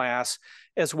and class,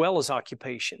 as well as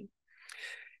occupation.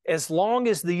 As long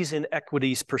as these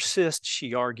inequities persist,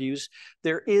 she argues,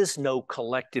 there is no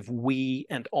collective we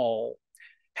and all.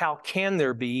 How can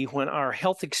there be when our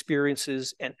health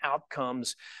experiences and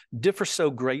outcomes differ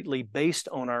so greatly based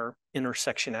on our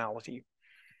intersectionality?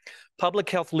 Public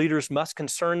health leaders must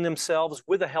concern themselves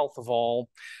with the health of all,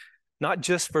 not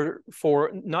just for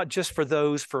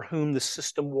those for whom the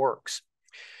system works.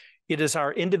 It is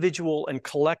our individual and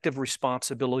collective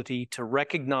responsibility to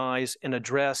recognize and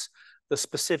address the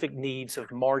specific needs of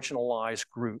marginalized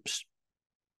groups.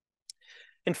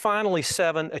 And finally,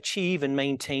 7, achieve and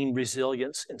maintain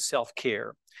resilience and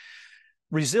self-care.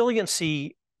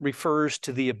 Resiliency refers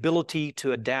to the ability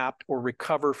to adapt or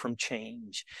recover from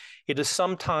change. It is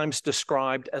sometimes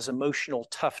described as emotional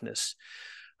toughness.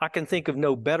 I can think of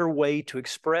no better way to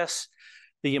express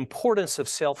the importance of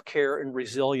self-care and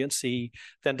resiliency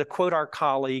than to quote our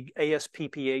colleague,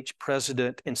 ASPPH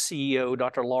President and CEO,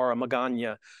 Dr. Laura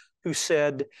Magana, who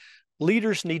said,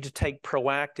 leaders need to take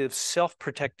proactive,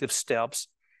 self-protective steps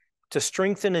to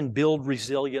strengthen and build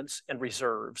resilience and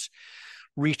reserves.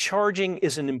 Recharging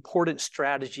is an important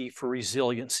strategy for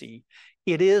resiliency.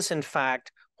 It is, in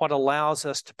fact, what allows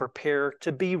us to prepare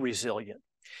to be resilient.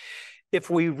 If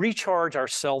we recharge our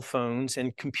cell phones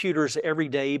and computers every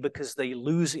day because they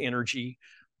lose energy,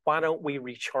 why don't we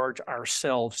recharge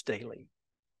ourselves daily?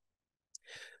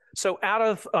 So out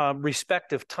of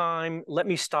respect of time, let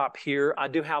me stop here. I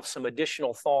do have some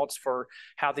additional thoughts for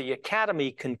how the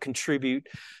Academy can contribute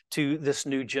to this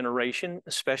new generation,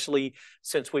 especially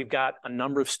since we've got a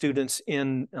number of students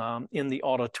in the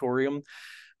auditorium.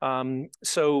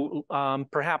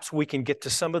 Perhaps we can get to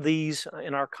some of these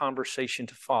in our conversation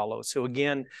to follow. So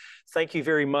again, thank you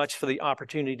very much for the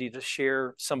opportunity to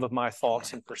share some of my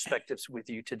thoughts and perspectives with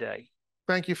you today.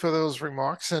 Thank you for those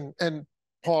remarks. And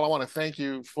Paul, I want to thank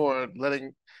you for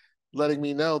letting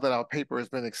me know that our paper has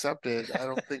been accepted. I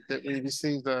don't think that we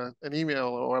received an email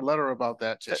or a letter about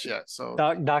that just yet. So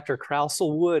Dr.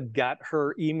 Kraussel-Wood got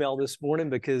her email this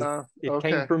morning because it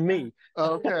came from me.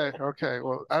 Okay.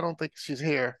 Well, I don't think she's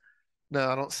here. No,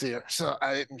 I don't see her. So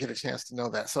I didn't get a chance to know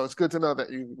that. So it's good to know that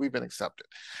we've been accepted.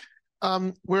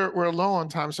 We're low on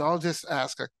time, so I'll just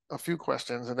ask a few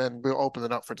questions and then we'll open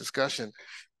it up for discussion.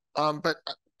 But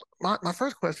my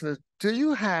first question is, do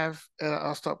you have, and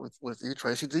I'll start with you,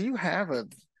 Tracie, do you have a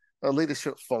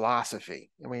leadership philosophy?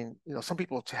 I mean, some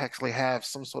people actually have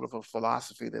some sort of a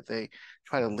philosophy that they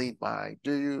try to lead by.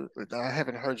 Do you? I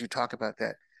haven't heard you talk about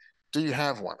that. Do you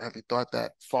have one? Have you thought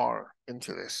that far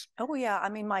into this? Oh, yeah. I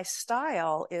mean, my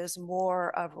style is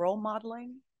more of role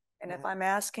modeling. And if I'm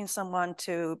asking someone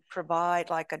to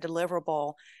provide like a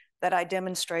deliverable, that I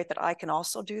demonstrate that I can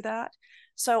also do that.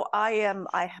 So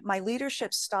my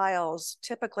leadership styles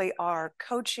typically are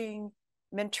coaching,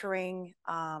 mentoring,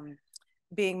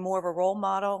 being more of a role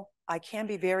model. I can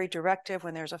be very directive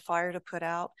when there's a fire to put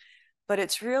out, but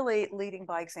it's really leading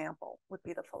by example would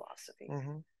be the philosophy.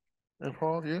 And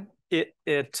Paul, you?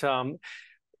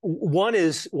 One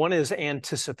is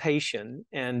anticipation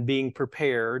and being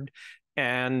prepared.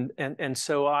 And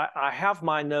so I have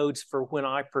my notes for when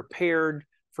I prepared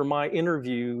for my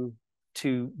interview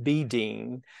to be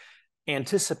dean,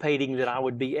 anticipating that I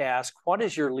would be asked, what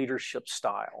is your leadership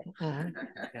style?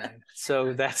 Okay.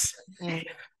 So that's,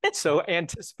 so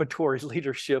anticipatory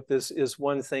leadership is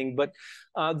one thing, but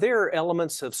there are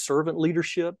elements of servant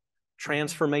leadership,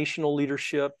 transformational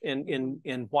leadership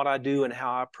in what I do and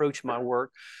how I approach my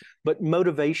work, but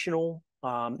motivational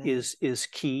is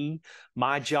key.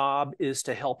 My job is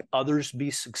to help others be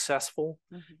successful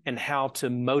and how to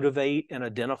motivate and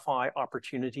identify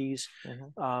opportunities.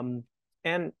 And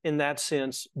in that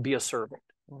sense, be a servant.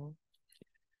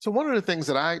 So one of the things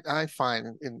that I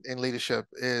find in leadership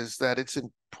is that it's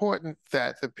important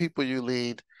that the people you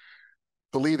lead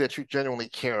believe that you genuinely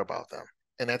care about them.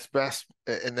 And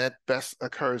that best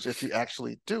occurs if you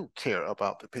actually do care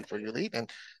about the people you lead. And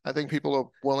I think people are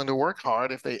willing to work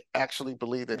hard if they actually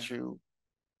believe that you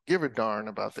give a darn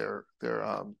about their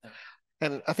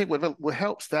and I think what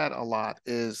helps that a lot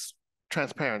is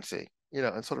transparency,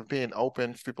 and sort of being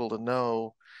open for people to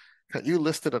know that you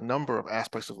listed a number of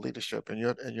aspects of leadership in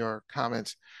your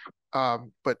comments,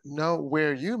 but know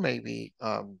where you may be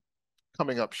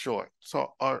coming up short.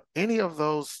 So are any of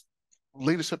those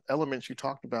leadership elements you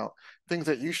talked about things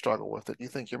that you struggle with that you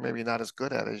think you're maybe not as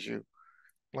good at as you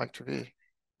like to be?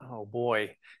 Oh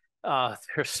boy,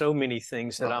 There's so many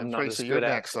things that I'm not Tracie, as you're good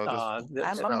next, at.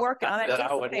 I'm working on it. That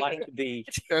I would like to be.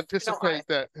 Anticipate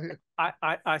that.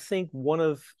 I think one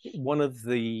of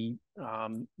the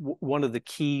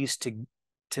keys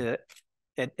to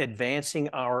advancing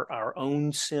our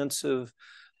own sense of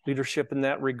leadership in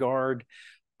that regard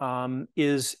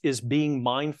is being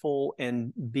mindful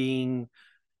and being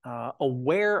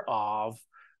aware of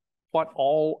what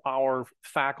all our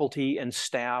faculty and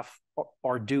staff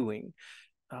are doing.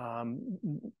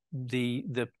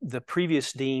 The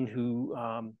previous dean who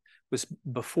was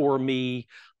before me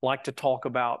liked to talk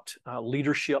about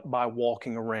leadership by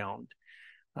walking around.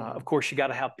 Of course, you got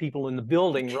to have people in the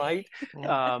building, right?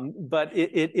 But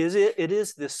it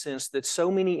is this sense that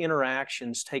so many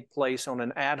interactions take place on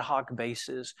an ad hoc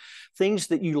basis, things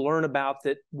that you learn about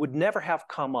that would never have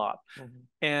come up.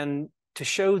 And to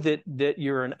show that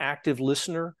you're an active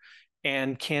listener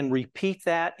and can repeat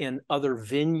that in other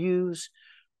venues,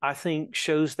 I think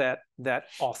shows that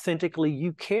authentically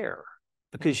you care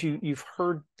because you've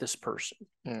heard this person.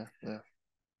 Yeah.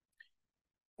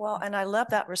 Well, and I love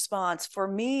that response. For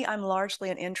me, I'm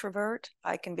largely an introvert.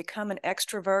 I can become an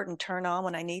extrovert and turn on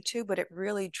when I need to, but it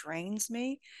really drains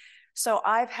me. So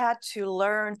I've had to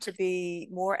learn to be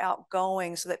more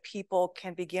outgoing so that people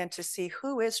can begin to see,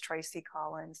 who is Tracie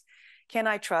Collins? Can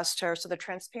I trust her? So the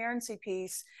transparency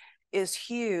piece is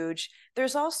huge.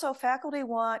 There's also, faculty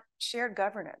want shared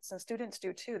governance, and students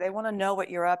do too. They want to know what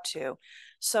you're up to.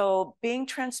 So being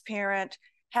transparent,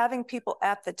 having people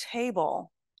at the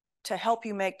table to help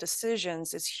you make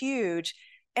decisions is huge,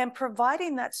 and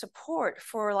providing that support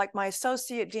for, like, my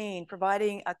associate dean,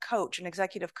 providing a coach, an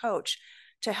executive coach,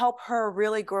 to help her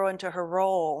really grow into her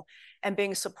role, and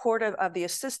being supportive of the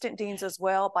assistant deans as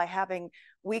well by having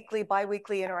weekly,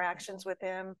 bi-weekly interactions with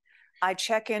him. I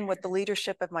check in with the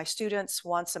leadership of my students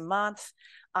once a month.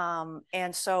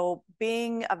 And so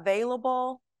being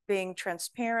available, being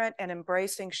transparent, and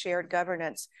embracing shared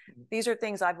governance. These are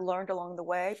things I've learned along the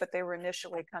way, but they were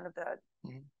initially kind of the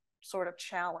sort of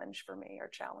challenge for me, or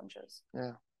challenges.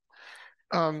 Yeah.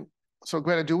 So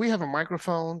Greta, do we have a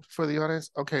microphone for the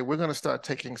audience? Okay, we're going to start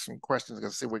taking some questions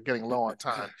because see, we're getting low on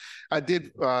time. I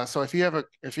did. So if you have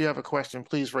a question,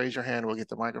 please raise your hand. We'll get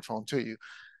the microphone to you.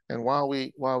 And while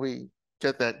we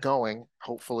get that going,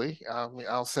 hopefully,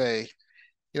 I'll say,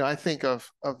 I think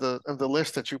of the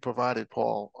list that you provided,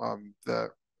 Paul. The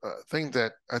thing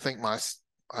that I think I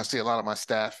see a lot of my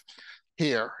staff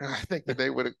here, and I think that they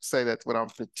would say that what I'm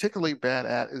particularly bad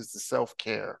at is the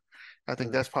self-care. I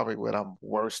think that's probably what I'm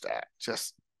worst at,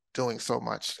 just doing so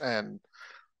much, and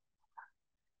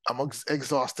I'm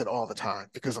exhausted all the time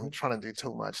because I'm trying to do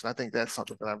too much. And I think that's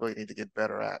something that I really need to get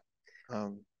better at.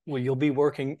 Well, you'll be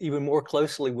working even more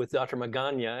closely with Dr.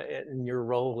 Magana in your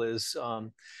role as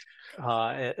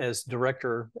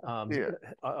director,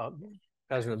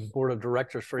 president of the board of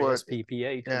directors for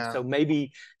SPPH. Yeah. And so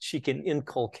maybe she can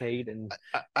inculcate. And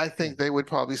I think they would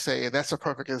probably say that's a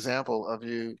perfect example of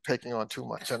you taking on too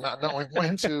much and not knowing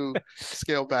when to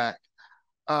scale back.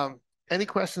 Any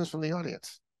questions from the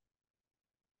audience?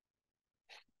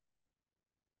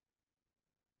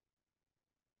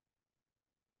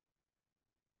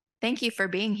 Thank you for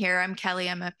being here. I'm Kelly.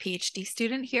 I'm a PhD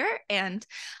student here, and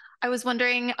I was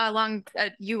wondering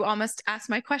you almost asked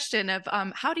my question of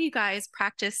how do you guys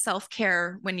practice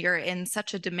self-care when you're in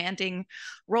such a demanding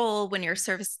role, when you're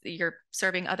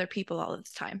serving other people all the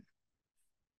time?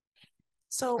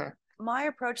 So my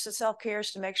approach to self-care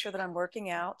is to make sure that I'm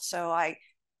working out. So I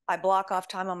block off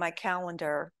time on my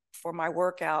calendar for my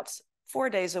workouts 4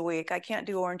 days a week. I can't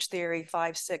do Orange Theory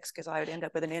 5, 6 because I would end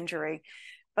up with an injury.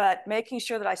 But making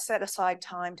sure that I set aside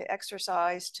time to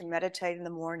exercise, to meditate in the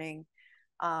morning,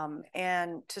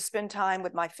 and to spend time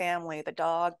with my family. The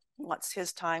dog wants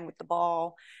his time with the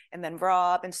ball, and then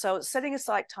Rob. And so setting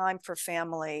aside time for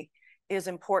family is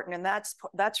important. And that's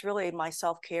really my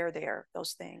self-care there,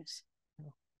 those things.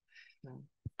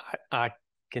 I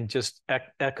can just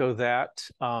echo that.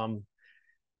 I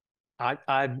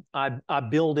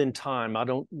build in time. I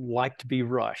don't like to be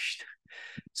rushed.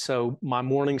 So my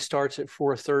morning starts at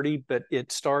 4:30, but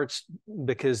it starts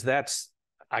because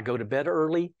I go to bed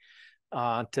early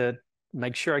to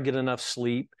make sure I get enough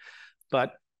sleep.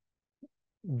 But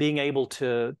being able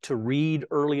to read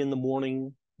early in the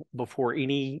morning before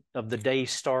any of the day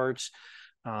starts,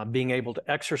 being able to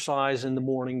exercise in the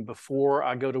morning before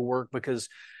I go to work, because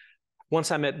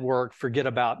once I'm at work, forget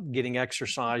about getting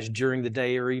exercise during the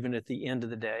day or even at the end of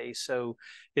the day. So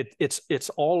it's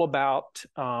all about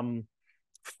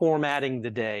formatting the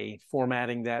day,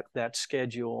 formatting that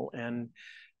schedule, and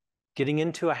getting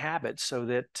into a habit so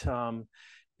that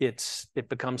it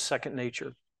becomes second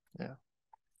nature. Yeah.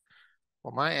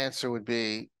 Well, my answer would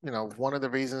be, one of the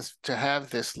reasons to have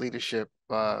this leadership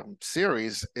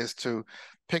series is to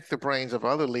pick the brains of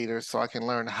other leaders so I can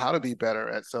learn how to be better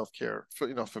at self-care.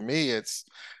 For me,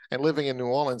 and living in New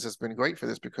Orleans has been great for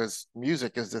this because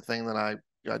music is the thing that I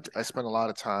spend a lot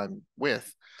of time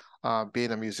with,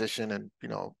 being a musician and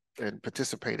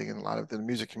participating in a lot of the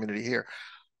music community here.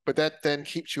 But that then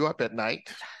keeps you up at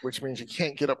night, which means you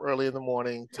can't get up early in the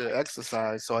morning to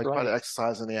exercise. So I try to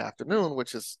exercise in the afternoon,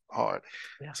 which is hard.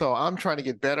 Yeah. So I'm trying to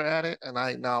get better at it, and I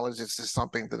acknowledge it's just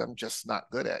something that I'm just not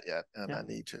good at yet, and I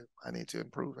need to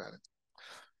improve at it.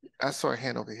 I saw a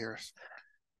hand over here.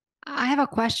 I have a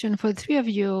question for the three of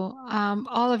you.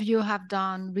 All of you have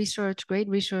done research, great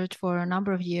research for a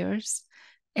number of years.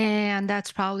 And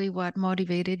that's probably what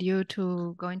motivated you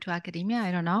to go into academia.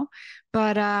 I don't know.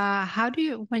 But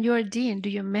when you're a dean, do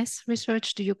you miss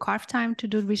research? Do you carve time to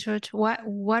do research?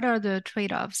 What are the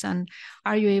trade-offs? And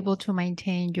are you able to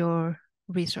maintain your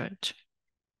research?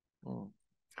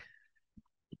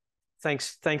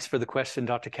 Thanks for the question,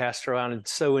 Dr. Castro. I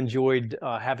so enjoyed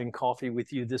having coffee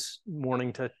with you this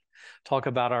morning to talk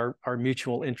about our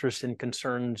mutual interest and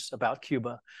concerns about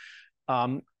Cuba.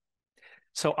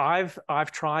 So I've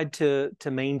tried to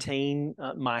maintain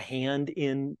my hand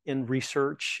in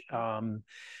research,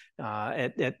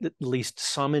 at least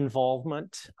some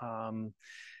involvement,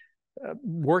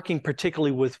 working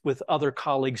particularly with other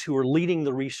colleagues who are leading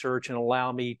the research and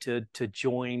allow me to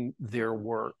join their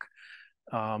work.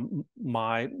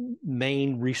 My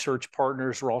main research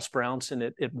partner is Ross Brownson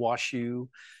at WashU.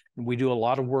 We do a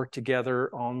lot of work together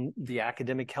on the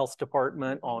academic health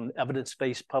department, on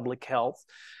evidence-based public health.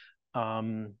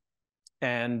 And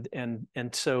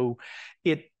so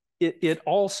it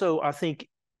also, I think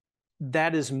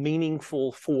that is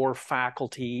meaningful for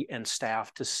faculty and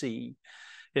staff to see.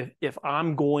 If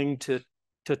I'm going to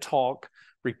talk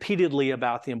repeatedly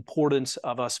about the importance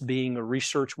of us being a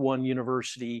Research One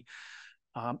university,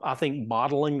 I think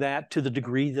modeling that to the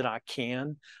degree that I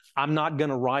can. I'm not going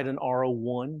to write an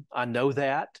R01. I know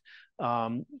that,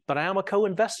 but I am a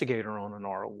co-investigator on an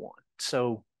R01.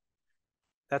 So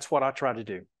that's what I try to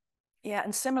do. Yeah,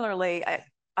 and similarly,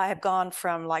 I have gone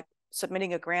from like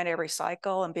submitting a grant every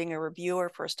cycle and being a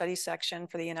reviewer for a study section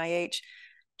for the NIH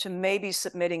to maybe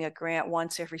submitting a grant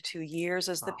once every 2 years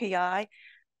as the PI,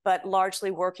 but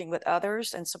largely working with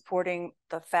others and supporting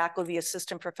the faculty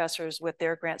assistant professors with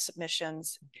their grant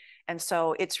submissions. And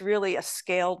so it's really a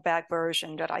scaled back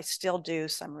version that I still do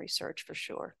some research for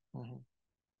sure. Mm-hmm.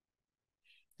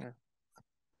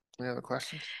 Any other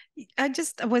questions? I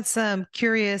just was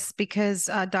curious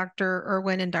because Dr.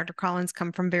 Erwin and Dr. Collins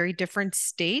come from very different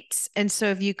states. And so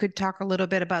if you could talk a little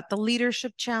bit about the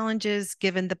leadership challenges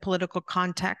given the political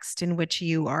context in which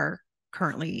you are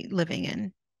currently living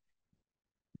in.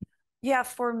 Yeah,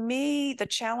 for me, the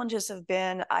challenges have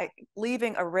been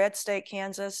leaving a red state,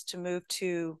 Kansas, to move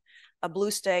to a blue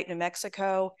state, New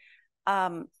Mexico.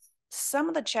 Some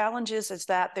of the challenges is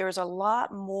that there's a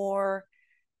lot more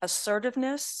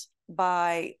assertiveness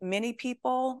by many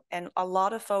people, and a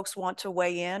lot of folks want to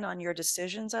weigh in on your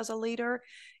decisions as a leader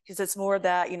because it's more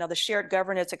that, the shared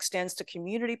governance extends to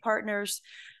community partners.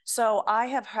 So I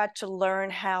have had to learn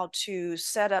how to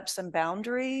set up some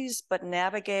boundaries, but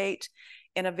navigate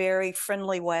in a very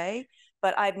friendly way.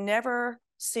 But I've never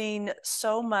seen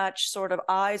so much sort of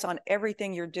eyes on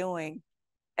everything you're doing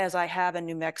as I have in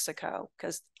New Mexico,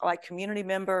 because like community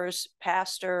members,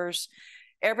 pastors,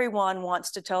 everyone wants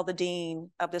to tell the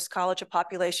dean of this College of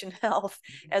Population Health,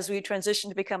 as we transition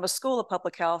to become a school of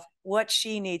public health, what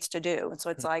she needs to do. And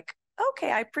so it's like,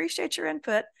 okay, I appreciate your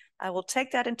input. I will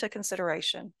take that into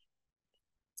consideration.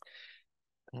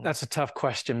 That's a tough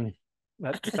question.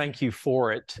 Thank you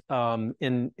for it.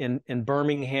 In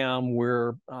Birmingham,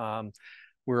 we're a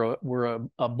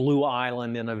blue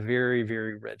island in a very,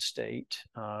 very red state,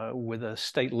 with a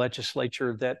state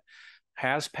legislature that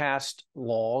has passed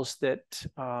laws that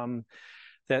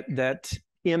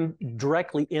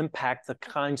directly impact the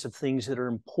kinds of things that are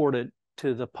important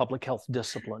to the public health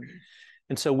discipline.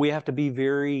 And so we have to be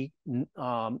very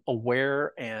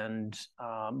aware and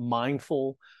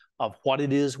mindful of what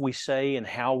it is we say and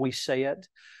how we say it,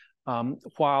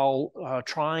 while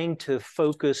trying to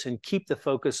focus and keep the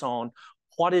focus on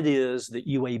what it is that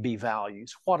UAB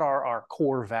values, what are our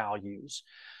core values.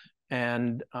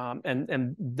 And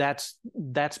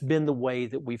that's been the way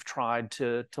that we've tried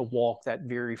to walk that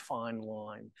very fine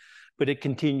line, but it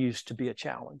continues to be a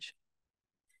challenge.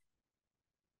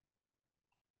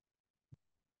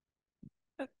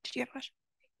 Did you have a question?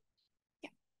 Yeah.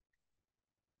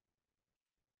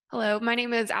 Hello, my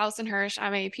name is Allison Hirsch.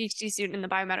 I'm a PhD student in the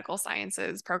biomedical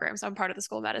sciences program, so I'm part of the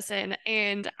School of Medicine.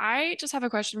 And I just have a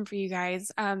question for you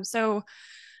guys. So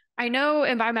I know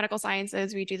in biomedical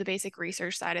sciences, we do the basic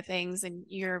research side of things, and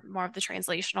you're more of the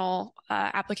translational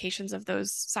applications of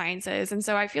those sciences. And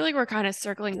so I feel like we're kind of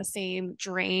circling the same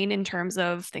drain in terms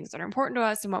of things that are important to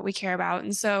us and what we care about.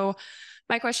 And so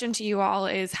my question to you all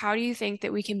is, how do you think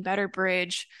that we can better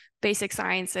bridge basic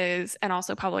sciences and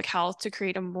also public health to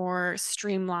create a more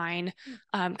streamlined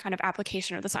kind of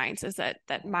application of the sciences that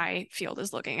my field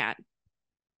is looking at?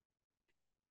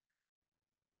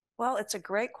 Well, it's a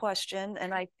great question.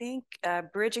 And I think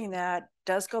bridging that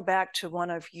does go back to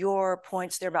one of your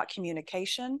points there about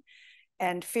communication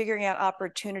and figuring out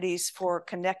opportunities for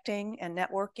connecting and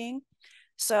networking.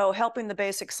 So helping the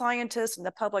basic scientist and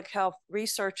the public health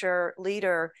researcher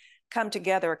leader come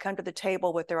together, come to the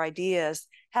table with their ideas,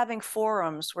 having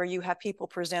forums where you have people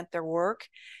present their work,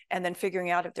 and then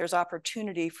figuring out if there's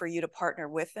opportunity for you to partner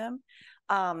with them.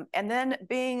 And then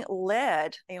being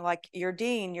led, like your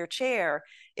dean, your chair,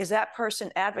 is that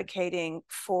person advocating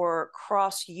for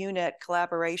cross-unit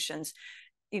collaborations.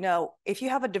 If you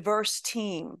have a diverse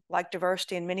team, like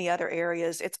diversity in many other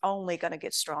areas, it's only going to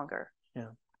get stronger. Yeah.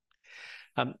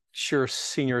 I'm sure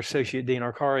Senior Associate Dean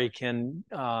Arcari can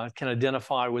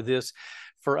identify with this.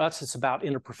 For us, it's about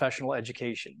interprofessional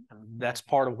education. That's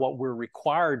part of what we're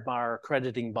required by our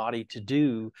accrediting body to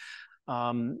do.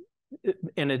 And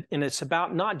it's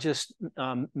about not just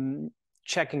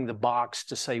checking the box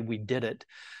to say we did it,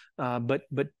 but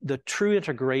the true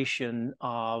integration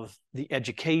of the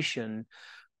education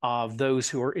of those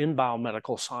who are in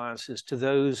biomedical sciences to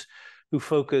those who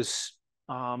focus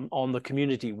on the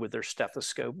community with their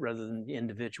stethoscope rather than the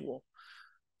individual.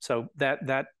 So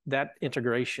that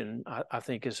integration, I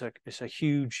think, is a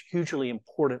hugely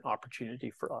important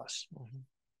opportunity for us. Mm-hmm.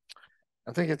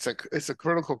 I think it's a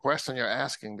critical question you're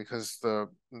asking, because the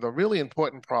really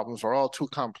important problems are all too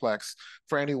complex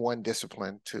for any one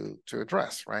discipline to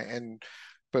address, right?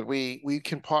 But we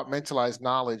compartmentalize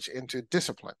knowledge into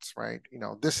disciplines, right?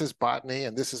 This is botany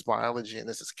and this is biology and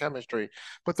this is chemistry,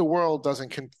 but the world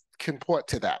doesn't comport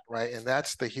to that, right? And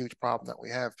that's the huge problem that we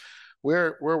have.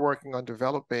 We're working on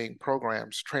developing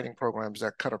programs, training programs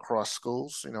that cut across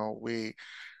schools. We're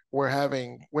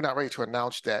not ready to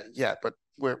announce that yet, but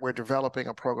we're developing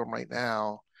a program right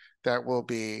now that will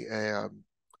be a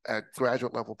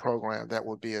graduate level program that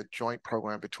will be a joint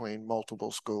program between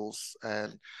multiple schools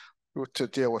and to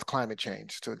deal with climate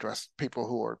change, to address people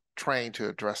who are trained to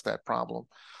address that problem.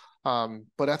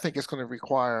 But I think it's going to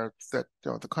require that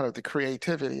the kind of the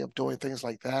creativity of doing things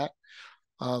like that,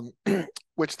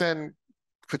 which then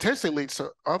potentially leads to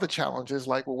other challenges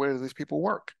like, well, where do these people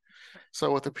work?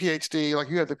 So with the PhD, like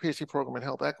you have the PhD program in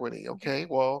health equity, okay,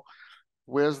 well,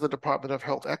 where's the Department of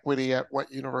Health Equity at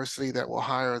what university that will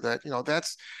hire that?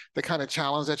 That's the kind of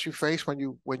challenge that you face when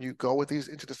you go with these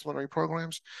interdisciplinary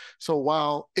programs. So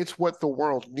while it's what the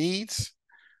world needs,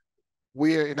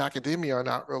 we in academia are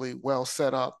not really well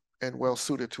set up and well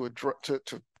suited to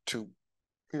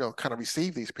kind of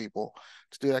receive these people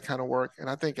to do that kind of work. And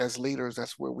I think as leaders,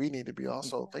 that's where we need to be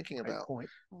also thinking about.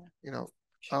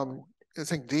 I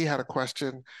think Dee had a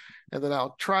question, and then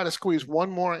I'll try to squeeze one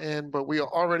more in, but we are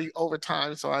already over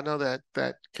time, so I know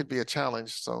that could be a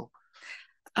challenge. So,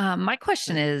 my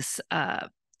question is,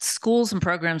 schools and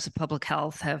programs of public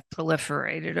health have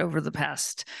proliferated over the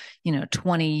past,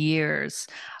 20 years.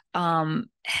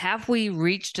 Have we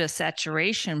reached a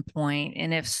saturation point?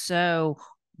 And if so,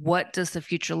 what does the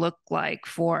future look like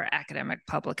for academic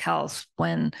public health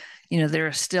when, there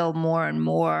are still more and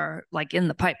more like in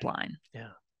the pipeline? Yeah.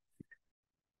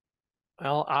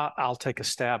 Well, I'll take a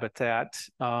stab at that.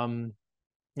 When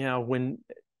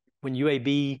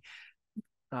UAB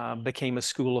became a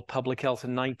school of public health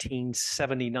in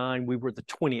 1979, we were the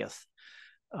 20th.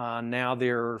 Now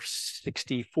there are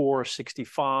 64,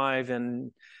 65,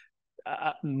 and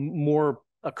more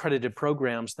accredited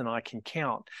programs than I can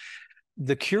count.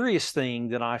 The curious thing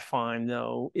that I find,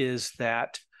 though, is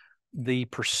that the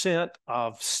percent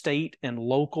of state and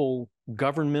local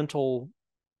governmental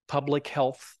public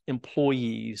health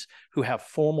employees who have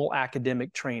formal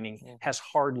academic training has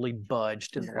hardly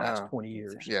budged in the last 20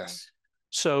 years. Yes.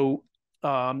 So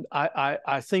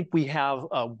I think we have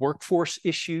a workforce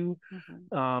issue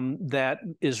that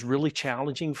is really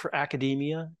challenging for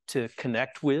academia to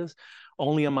connect with.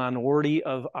 Only a minority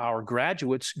of our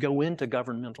graduates go into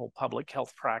governmental public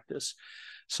health practice.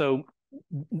 So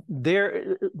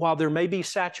while there may be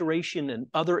saturation in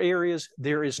other areas,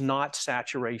 there is not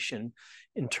saturation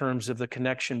in terms of the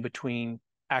connection between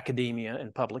academia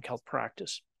and public health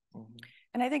practice.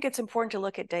 And I think it's important to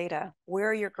look at data. Where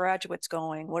are your graduates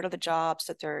going? What are the jobs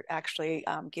that they're actually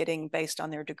getting based on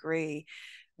their degree?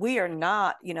 We are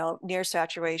not, near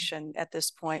saturation at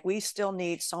this point. We still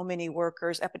need so many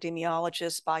workers,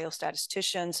 epidemiologists,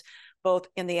 biostatisticians, both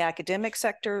in the academic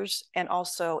sectors and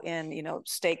also in,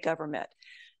 state government.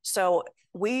 So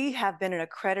we have been an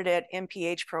accredited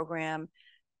MPH program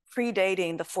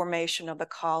predating the formation of the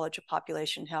College of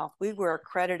Population Health. We were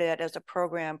accredited as a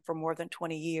program for more than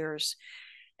 20 years.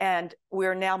 And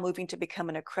we're now moving to become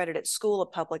an accredited school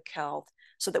of public health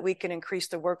so that we can increase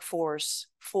the workforce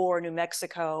for New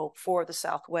Mexico, for the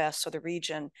Southwest, so the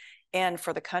region, and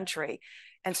for the country.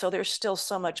 And so there's still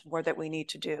so much more that we need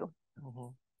to do. Mm-hmm.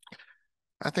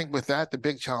 I think with that, the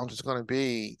big challenge is going to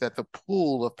be that the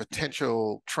pool of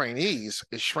potential trainees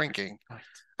is shrinking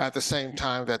at the same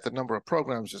time that the number of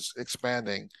programs is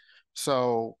expanding.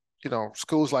 So,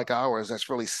 schools like ours that's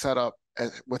really set up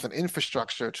with an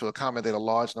infrastructure to accommodate a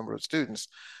large number of students,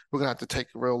 we're going to have to take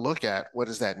a real look at what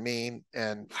does that mean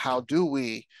and how do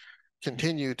we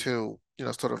continue to,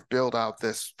 sort of build out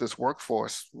this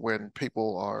workforce when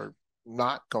people are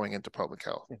not going into public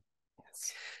health.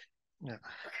 Yes. Yeah.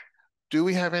 Do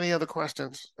we have any other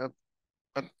questions?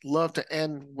 I'd love to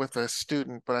end with a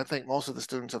student, but I think most of the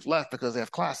students have left because they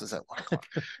have classes at 1 o'clock.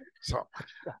 So,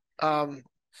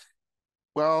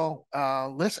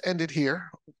 let's end it here.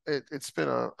 It's been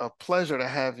a pleasure to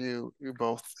have you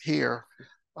both here.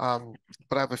 But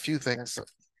I have a few things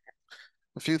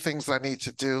I need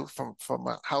to do from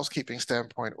a housekeeping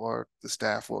standpoint, or the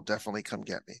staff will definitely come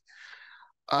get me.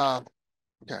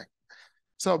 Okay.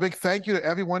 So a big thank you to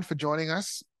everyone for joining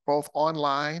us, both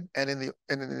online and in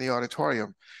the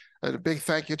auditorium. A big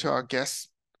thank you to our guests,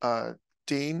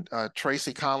 Dean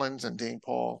Tracie Collins and Dean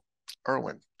Paul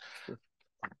Erwin.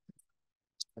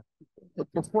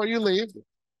 But before you leave,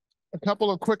 a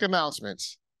couple of quick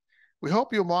announcements. We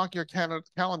hope you'll mark your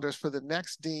calendars for the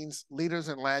next Dean's Leaders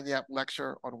in Lagniappe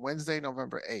lecture on Wednesday,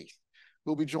 November 8th.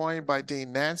 We'll be joined by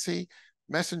Dean Nancy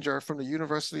Messenger from the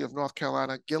University of North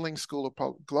Carolina Gilling School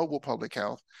of Global Public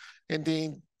Health, and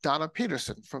Dean Donna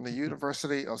Peterson from the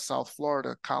University of South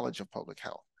Florida College of Public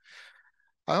Health.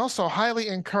 I also highly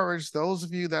encourage those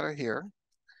of you that are here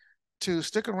to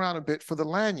stick around a bit for the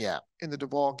Lagniappe in the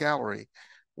Duval Gallery.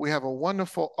 We have a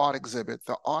wonderful art exhibit,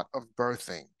 The Art of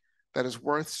Birthing, that is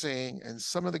worth seeing, and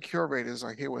some of the curators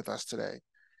are here with us today.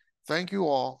 Thank you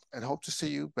all, and hope to see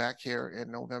you back here in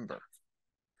November.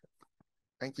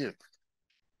 Thank you.